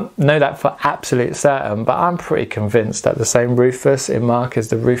 we can't know that for absolute certain, but I'm pretty convinced that the same Rufus in Mark is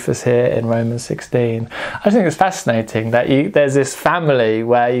the Rufus here in Romans 16. I think it's fascinating that there's this family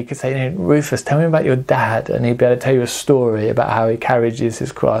where you could say, Rufus, tell me about your dad, and he'd be able to tell you a story about how he carried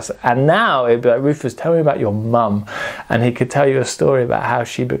Jesus' cross. And now it'd be like, Rufus, tell me about your mum, and he could tell you a story about how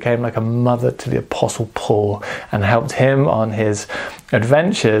she became like a mother to the Apostle Paul and helped him on his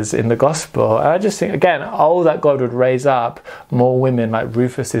adventures in the gospel. And I just think, again, that God would raise up more women like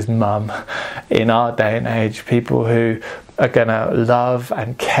Rufus's mum in our day and age, people who are going to love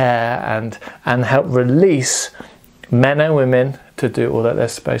and care and help release men and women to do all that they're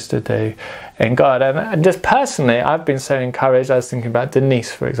supposed to do in God. And just personally, I've been so encouraged. I was thinking about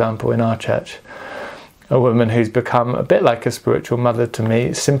Denise, for example, in our church, a woman who's become a bit like a spiritual mother to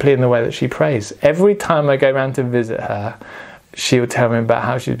me, simply in the way that she prays. Every time I go around to visit her, she would tell me about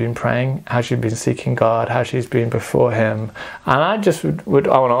how she's been praying, how she's been seeking God, how she's been before him. And I just I want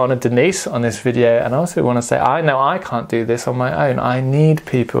to honour Denise on this video, and I also want to say, I know I can't do this on my own. I need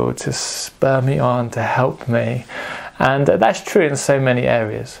people to spur me on, to help me. And that's true in so many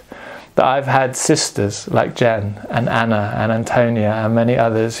areas. That I've had sisters like Jen and Anna and Antonia and many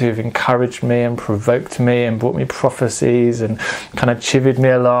others who've encouraged me and provoked me and brought me prophecies and kind of chivied me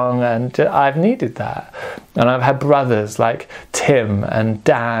along, and I've needed that. And I've had brothers like Tim and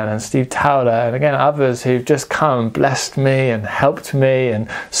Dan and Steve Towler, and again others who've just come and blessed me and helped me and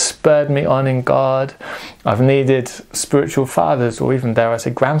spurred me on in God. I've needed spiritual fathers, or even dare I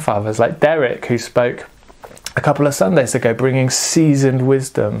say grandfathers, like Derek, who spoke a couple of Sundays ago, bringing seasoned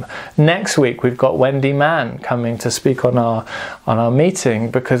wisdom. Next week we've got Wendy Mann coming to speak on our meeting,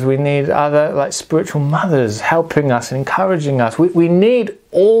 because we need other like spiritual mothers helping us and encouraging us. We need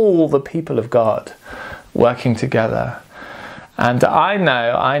all the people of God working together. And I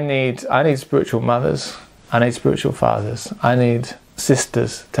know I need spiritual mothers, I need spiritual fathers, I need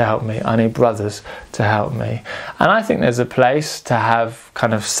sisters to help me, I need brothers to help me. And I think there's a place to have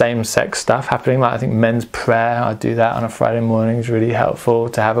kind of same-sex stuff happening, like I think men's prayer, I do that on a Friday morning, is really helpful.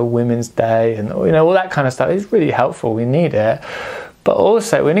 To have a women's day and all that kind of stuff is really helpful, we need it. But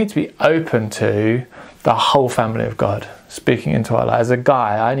also we need to be open to the whole family of God speaking into our lives. As a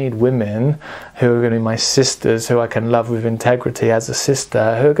guy, I need women who are going to be my sisters, who I can love with integrity as a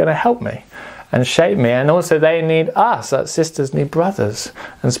sister, who are going to help me and shape me. And also they need us, like sisters need brothers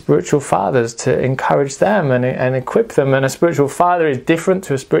and spiritual fathers to encourage them and equip them. And a spiritual father is different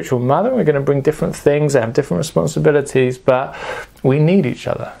to a spiritual mother. We're going to bring different things and have different responsibilities, but we need each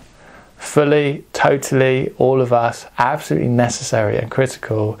other. Fully, totally, all of us, absolutely necessary and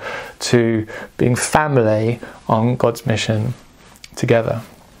critical to being family on God's mission together.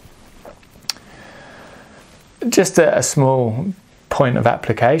 Just a small point of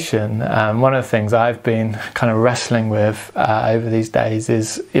application. One of the things I've been kind of wrestling with over these days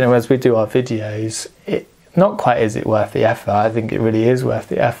is, as we do our videos, not quite is it worth the effort. I think it really is worth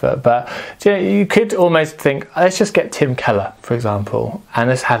the effort, but you could almost think, let's just get Tim Keller, for example, and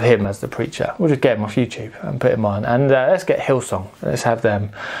let's have him as the preacher. We'll just get him off YouTube and put him on, and let's get Hillsong, let's have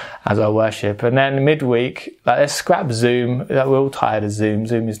them as our worship. And then midweek, let's scrap Zoom. We're all tired of Zoom.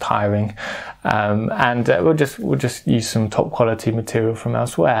 Zoom is tiring, and we'll just use some top quality material from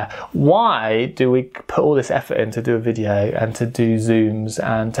elsewhere. Why do we put all this effort in to do a video and to do Zooms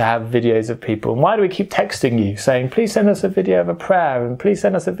and to have videos of people? And why do we keep texting you saying, please send us a video of a prayer and please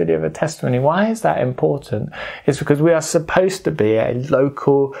send us a video of a testimony? Why is that important? It's because we are supposed to be a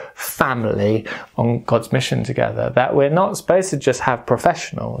local family on God's mission together, that we're not supposed to just have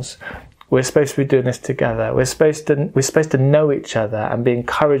professionals. We're supposed to be doing this together. We're supposed to know each other and be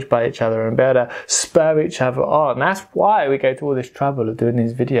encouraged by each other and be able to spur each other on. That's why we go to all this trouble of doing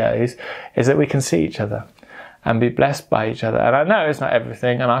these videos, is that we can see each other and be blessed by each other. And I know it's not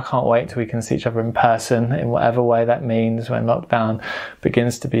everything, and I can't wait till we can see each other in person in whatever way that means when lockdown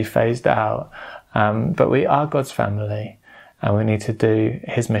begins to be phased out. But we are God's family and we need to do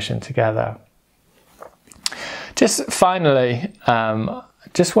his mission together. Just finally,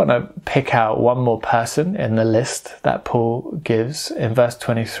 just want to pick out one more person in the list that Paul gives in verse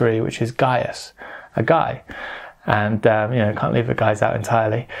 23, which is Gaius, a guy. And, can't leave the guys out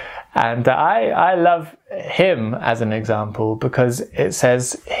entirely. And I love him as an example because it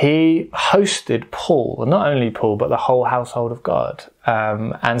says he hosted Paul, well, not only Paul, but the whole household of God.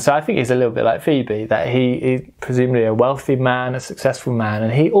 And so I think he's a little bit like Phoebe, that he is presumably a wealthy man, a successful man,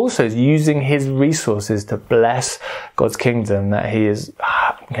 and he also is using his resources to bless God's kingdom, that he is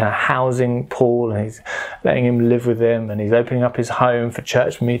kind of housing Paul and he's letting him live with him and he's opening up his home for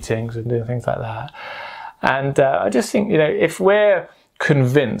church meetings and doing things like that. And I just think, if we're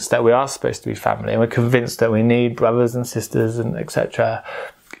convinced that we are supposed to be family, and we're convinced that we need brothers and sisters and etc.,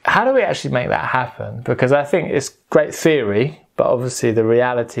 how do we actually make that happen? Because I think it's great theory, but obviously the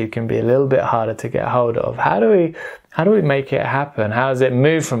reality can be a little bit harder to get hold of. How do we make it happen? How does it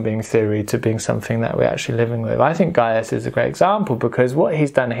move from being theory to being something that we're actually living with? I think Gaius is a great example, because what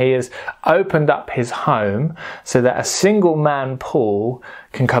he's done, he has opened up his home so that a single man, Paul,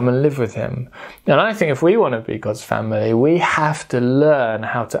 can come and live with him. And I think if we want to be God's family, we have to learn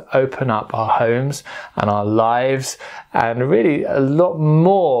how to open up our homes and our lives and really a lot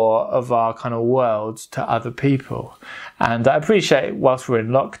more of our kind of worlds to other people. And I appreciate whilst we're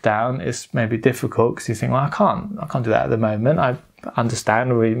in lockdown, it's maybe difficult because you think, well, I can't do that at the moment. I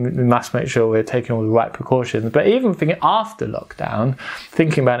understand we must make sure we're taking all the right precautions. But even thinking after lockdown,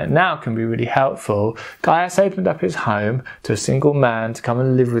 thinking about it now can be really helpful. Gaius opened up his home to a single man to come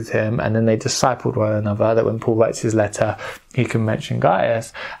and live with him, and then they discipled one another, that when Paul writes his letter, he can mention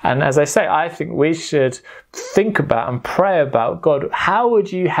Gaius. And as I say, I think we should think about and pray about, God, how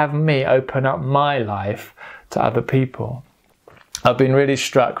would you have me open up my life to other people? I've been really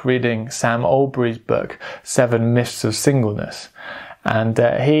struck reading Sam Albury's book, 7 Myths of Singleness. And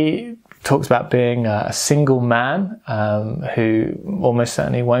he talks about being a single man who almost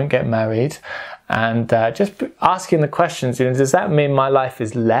certainly won't get married. And just asking the questions, does that mean my life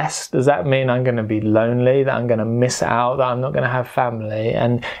is less? Does that mean I'm going to be lonely, that I'm going to miss out, that I'm not going to have family?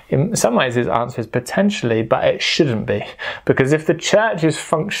 And in some ways his answer is potentially, but it shouldn't be. Because if the church is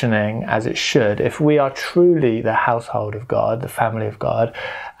functioning as it should, if we are truly the household of God, the family of God,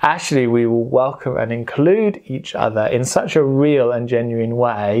 actually we will welcome and include each other in such a real and genuine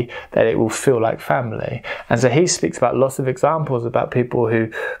way that it will feel like family. And so he speaks about lots of examples about people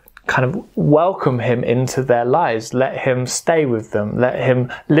who kind of welcome him into their lives, let him stay with them, let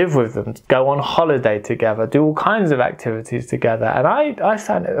him live with them, go on holiday together, do all kinds of activities together. And I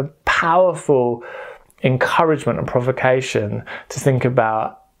found it a powerful encouragement and provocation to think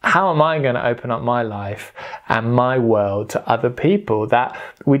about, how am I going to open up my life and my world to other people, that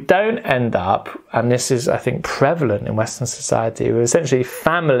we don't end up, and this is, I think, prevalent in Western society, with essentially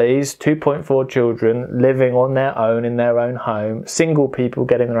families, 2.4 children living on their own in their own home, single people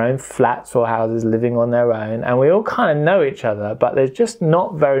getting their own flats or houses living on their own, and we all kind of know each other, but there's just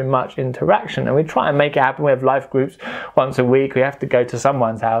not very much interaction. And we try and make it happen. We have life groups once a week. We have to go to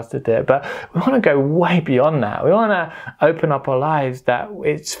someone's house to do it, but we want to go way beyond that. We want to open up our lives that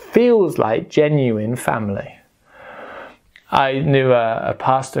it feels like genuine family. I knew a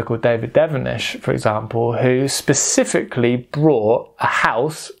pastor called David Devonish, for example, who specifically brought a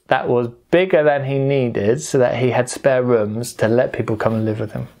house that was bigger than he needed so that he had spare rooms to let people come and live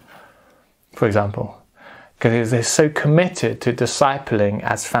with him, for example. Because they're so committed to discipling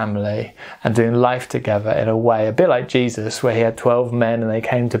as family and doing life together in a way, a bit like Jesus, where he had 12 men and they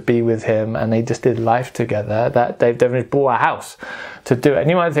came to be with him and they just did life together, that they've definitely bought a house to do it. And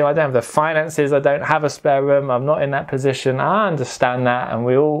you might think, I don't have the finances, I don't have a spare room, I'm not in that position. I understand that, and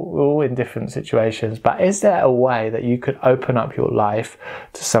we're all in different situations. But is there a way that you could open up your life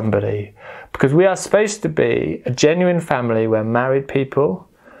to somebody? Because we are supposed to be a genuine family where married people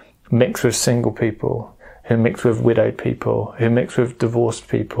mix with single people, who mix with widowed people, who mix with divorced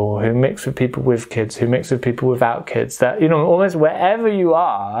people, who mix with people with kids, who mix with people without kids. That, almost wherever you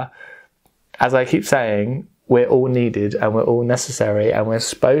are, as I keep saying, we're all needed and we're all necessary, and we're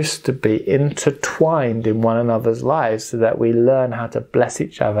supposed to be intertwined in one another's lives so that we learn how to bless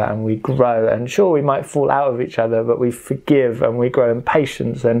each other and we grow. And sure, we might fall out of each other, but we forgive and we grow in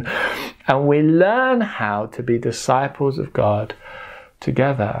patience, and we learn how to be disciples of God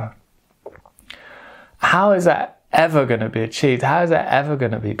together. How is that ever going to be achieved? How is that ever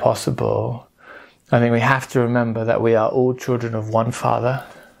going to be possible? I think we have to remember that we are all children of one Father,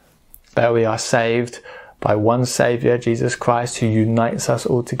 that we are saved by one Saviour, Jesus Christ, who unites us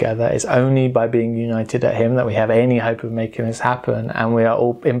all together. It's only by being united at Him that we have any hope of making this happen, and we are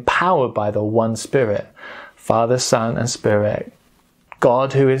all empowered by the one Spirit, Father, Son and Spirit,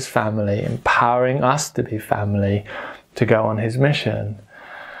 God who is family, empowering us to be family to go on His mission.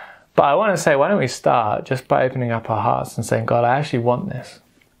 But I want to say, why don't we start just by opening up our hearts and saying, God, I actually want this.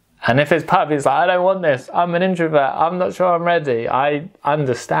 And if there's part of it, it's like, I don't want this, I'm an introvert, I'm not sure I'm ready, I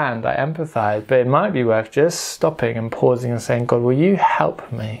understand, I empathise, but it might be worth just stopping and pausing and saying, God, will you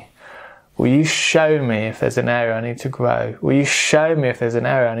help me? Will you show me if there's an area I need to grow? Will you show me if there's an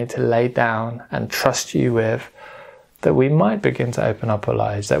area I need to lay down and trust you with? That we might begin to open up our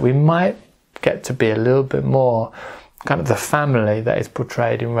lives, that we might get to be a little bit more kind of the family that is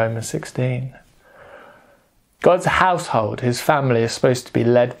portrayed in Romans 16. God's household, His family, is supposed to be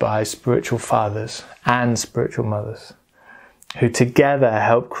led by spiritual fathers and spiritual mothers. who together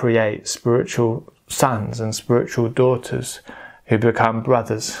help create spiritual sons and spiritual daughters who become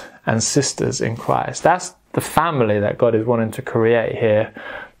brothers and sisters in Christ. That's the family that God is wanting to create here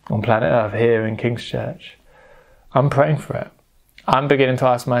on planet Earth, here in King's Church. I'm praying for it. I'm beginning to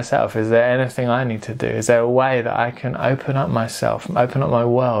ask myself, is there anything I need to do? Is there a way that I can open up myself, open up my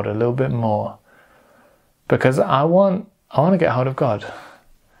world a little bit more? Because I want to get hold of God.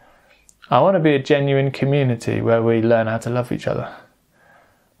 I want to be a genuine community where we learn how to love each other,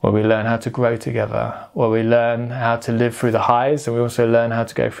 where we learn how to grow together, where we learn how to live through the highs and we also learn how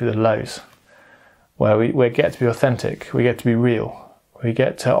to go through the lows, where we get to be authentic, we get to be real, we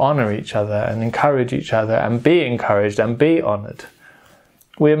get to honour each other and encourage each other and be encouraged and be honoured.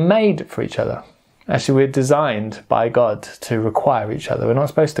 We're made for each other. Actually, we're designed by God to require each other. We're not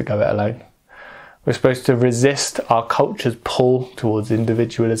supposed to go it alone. We're supposed to resist our culture's pull towards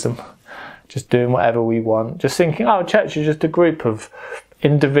individualism, just doing whatever we want, just thinking, oh, church is just a group of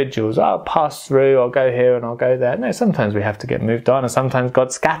individuals. I'll pass through, I'll go here and I'll go there. No, sometimes we have to get moved on, and sometimes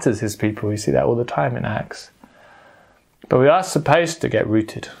God scatters his people. We see that all the time in Acts. But we are supposed to get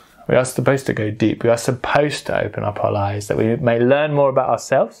rooted. We are supposed to go deep. We are supposed to open up our lives that we may learn more about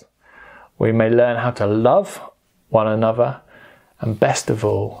ourselves. We may learn how to love one another. And best of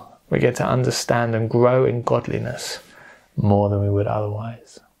all, we get to understand and grow in godliness more than we would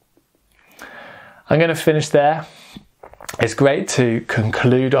otherwise. I'm going to finish there. It's great to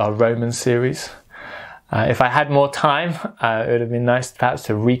conclude our Romans series. If I had more time, it would have been nice perhaps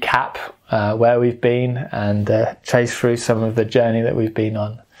to recap where we've been and trace through some of the journey that we've been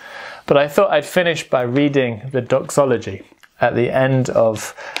on. But I thought I'd finish by reading the doxology at the end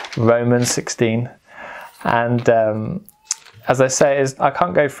of Romans 16. And as I say, I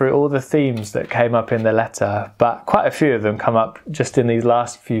can't go through all the themes that came up in the letter, but quite a few of them come up just in these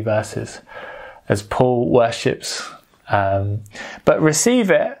last few verses as Paul worships. But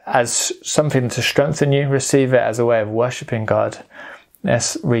receive it as something to strengthen you. Receive it as a way of worshipping God.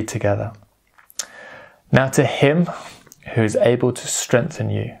 Let's read together. Now to him who is able to strengthen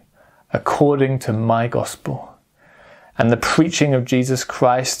you according to my gospel and the preaching of Jesus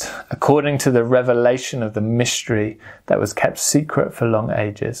Christ according to the revelation of the mystery that was kept secret for long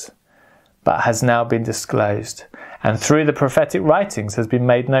ages, but has now been disclosed, and through the prophetic writings has been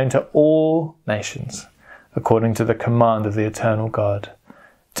made known to all nations, according to the command of the eternal God,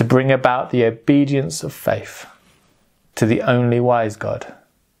 to bring about the obedience of faith. To the only wise God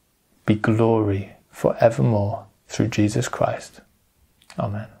be glory forevermore through Jesus Christ.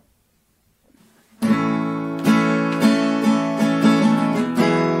 Amen. Praise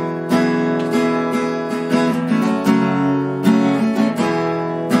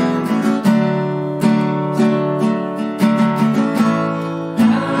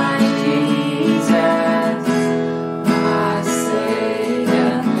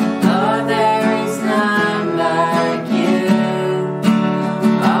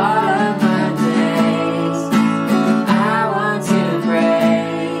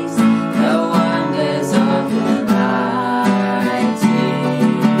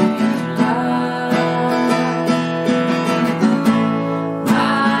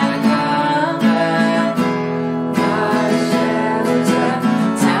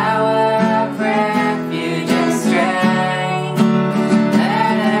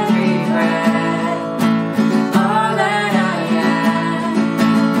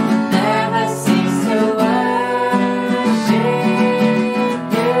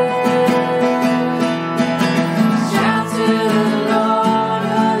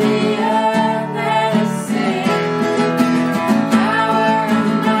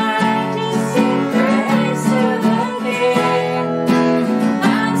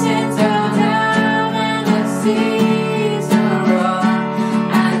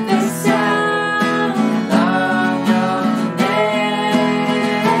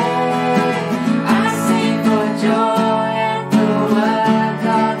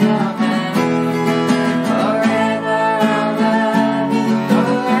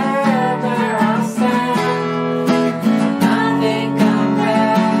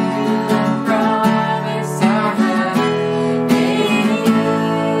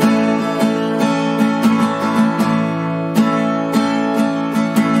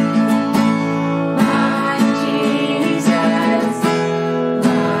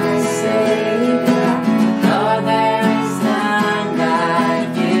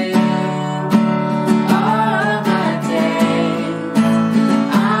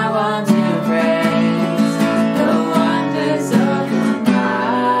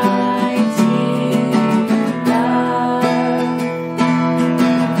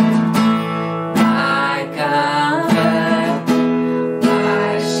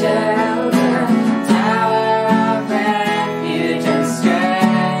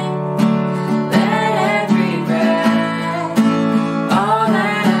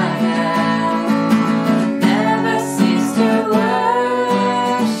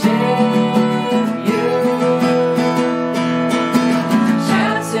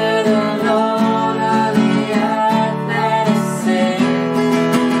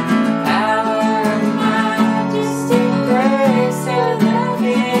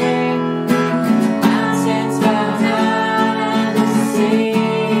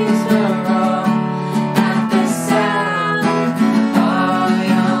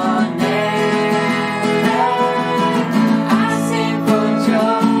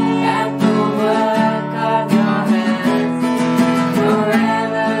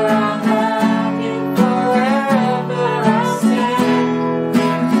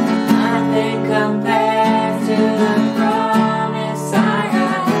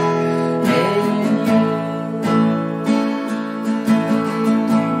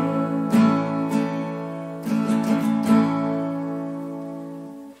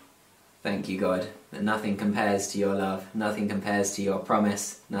and nothing compares to your love, nothing compares to your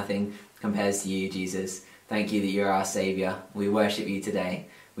promise, nothing compares to you, Jesus. Thank you that you're our Saviour. We worship you today.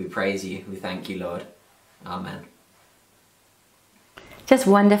 We praise you. We thank you, Lord. Amen. Just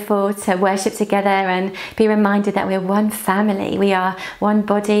wonderful to worship together and be reminded that we're one family. We are one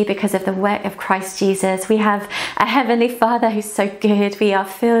body because of the work of Christ Jesus. We have a Heavenly Father who's so good. We are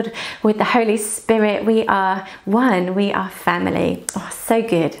filled with the Holy Spirit. We are one. We are family. Oh, so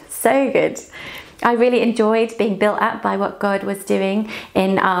good. So good. I really enjoyed being built up by what God was doing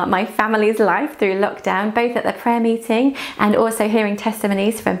in my family's life through lockdown, both at the prayer meeting and also hearing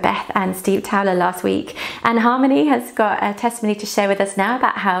testimonies from Beth and Steve Towler last week. And Harmony has got a testimony to share with us now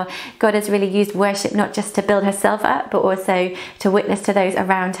about how God has really used worship not just to build herself up, but also to witness to those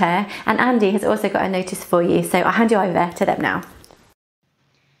around her. And Andy has also got a notice for you, so I'll hand you over to them now.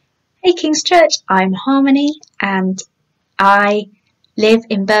 Hey King's Church, I'm Harmony and I live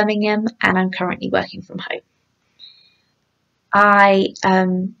in Birmingham and I'm currently working from home. I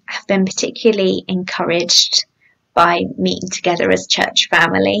have been particularly encouraged by meeting together as church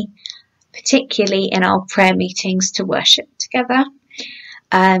family, particularly in our prayer meetings to worship together.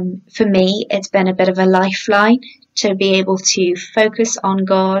 For me, it's been a bit of a lifeline to be able to focus on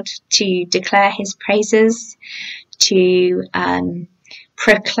God, to declare his praises, to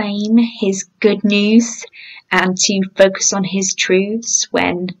proclaim his good news, and to focus on his truths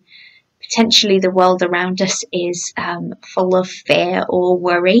when potentially the world around us is full of fear or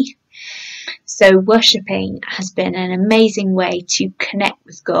worry. So worshipping has been an amazing way to connect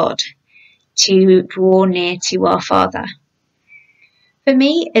with God, to draw near to our Father. For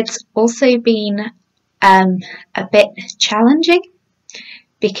me, it's also been a bit challenging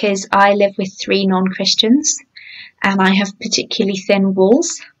because I live with 3 non-Christians and I have particularly thin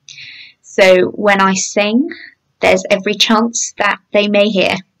walls. So when I sing, there's every chance that they may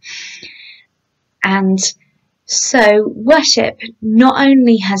hear. And so worship not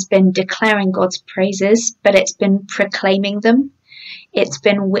only has been declaring God's praises, but it's been proclaiming them. It's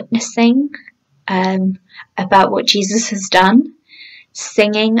been witnessing about what Jesus has done.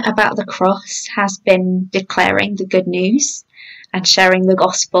 Singing about the cross has been declaring the good news and sharing the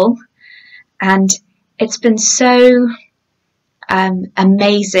gospel. And it's been so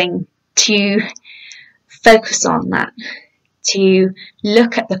amazing to focus on that, to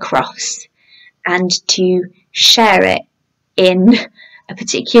look at the cross and to share it in a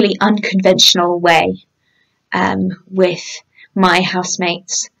particularly unconventional way with my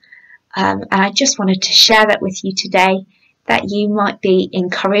housemates. And I just wanted to share that with you today, that you might be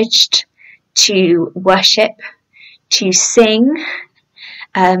encouraged to worship, to sing,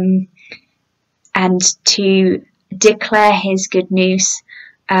 and to declare his good news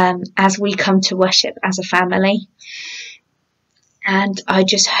as we come to worship as a family. And I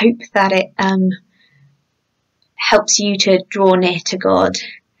just hope that it helps you to draw near to God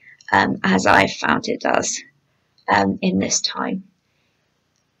as I've found it does in this time.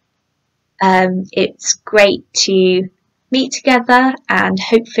 It's great to meet together, and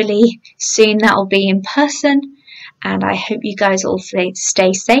hopefully soon that will be in person. And I hope you guys all stay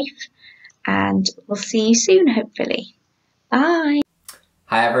safe, and we'll see you soon, hopefully. Bye.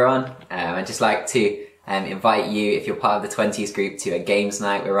 Hi everyone, I'd just like to invite you, if you're part of the 20s group, to a games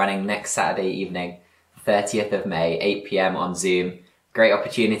night we're running next Saturday evening, 30th of May, 8 PM on Zoom. Great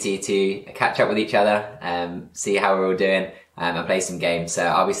opportunity to catch up with each other, see how we're all doing, and play some games. So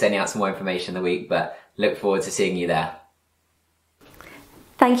I'll be sending out some more information in the week, but look forward to seeing you there.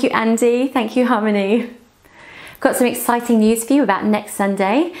 Thank you, Andy. Thank you, Harmony. Got some exciting news for you about next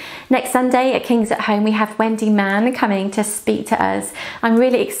Sunday. Next Sunday at Kings at Home, we have Wendy Mann coming to speak to us. I'm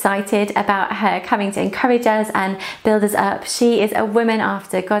really excited about her coming to encourage us and build us up. She is a woman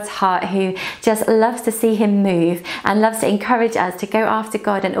after God's heart who just loves to see him move and loves to encourage us to go after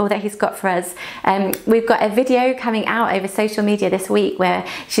God and all that he's got for us. We've got a video coming out over social media this week where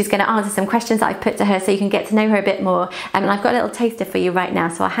she's going to answer some questions that I've put to her so you can get to know her a bit more. And I've got a little taster for you right now,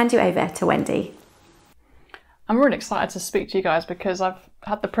 so I'll hand you over to Wendy. I'm really excited to speak to you guys because I've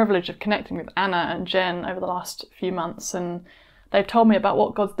had the privilege of connecting with Anna and Jen over the last few months, and they've told me about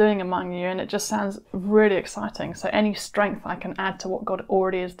what God's doing among you, and it just sounds really exciting. So any strength I can add to what God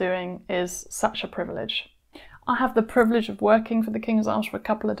already is doing is such a privilege. I have the privilege of working for the King's Arms for a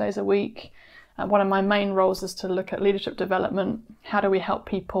couple of days a week. One of my main roles is to look at leadership development. How do we help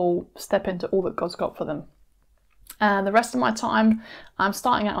people step into all that God's got for them? And the rest of my time, I'm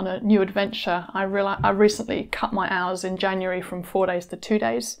starting out on a new adventure. I recently cut my hours in January from 4 days to 2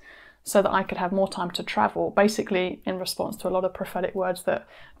 days so that I could have more time to travel, basically in response to a lot of prophetic words that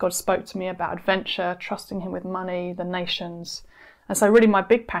God spoke to me about adventure, trusting him with money, the nations, And so really my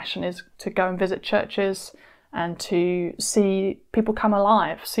big passion is to go and visit churches and to see people come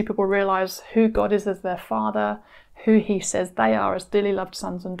alive, see people realise who God is as their Father, who he says they are as dearly loved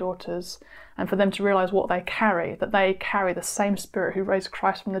sons and daughters, and for them to realise what they carry, that they carry the same Spirit who raised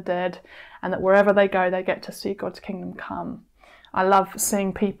Christ from the dead, and that wherever they go they get to see God's kingdom come. I love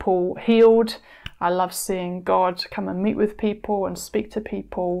seeing people healed. I love seeing God come and meet with people and speak to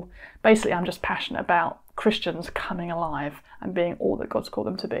people. Basically, I'm just passionate about Christians coming alive and being all that God's called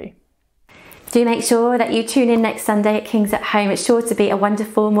them to be. Do make sure that you tune in next Sunday at Kings at Home. It's sure to be a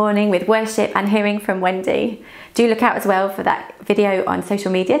wonderful morning with worship and hearing from Wendy. Do look out as well for that video on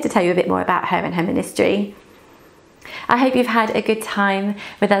social media to tell you a bit more about her and her ministry. I hope you've had a good time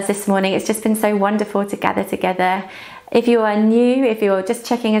with us this morning. It's just been so wonderful to gather together. If you are new, if you're just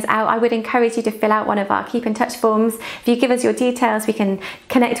checking us out, I would encourage you to fill out one of our Keep in Touch forms. If you give us your details, we can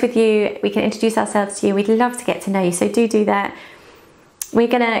connect with you, we can introduce ourselves to you. We'd love to get to know you, so do that. We're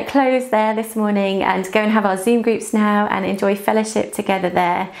going to close there this morning and go and have our Zoom groups now and enjoy fellowship together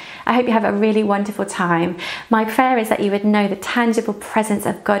there. I hope you have a really wonderful time. My prayer is that you would know the tangible presence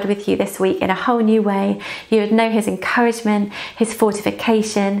of God with you this week in a whole new way. You would know his encouragement, his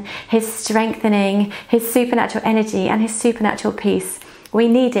fortification, his strengthening, his supernatural energy and his supernatural peace. We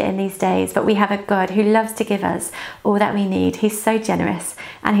need it in these days, but we have a God who loves to give us all that we need. He's so generous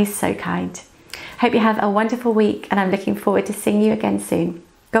and he's so kind. Hope you have a wonderful week, and I'm looking forward to seeing you again soon.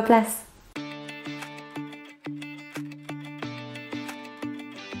 God bless.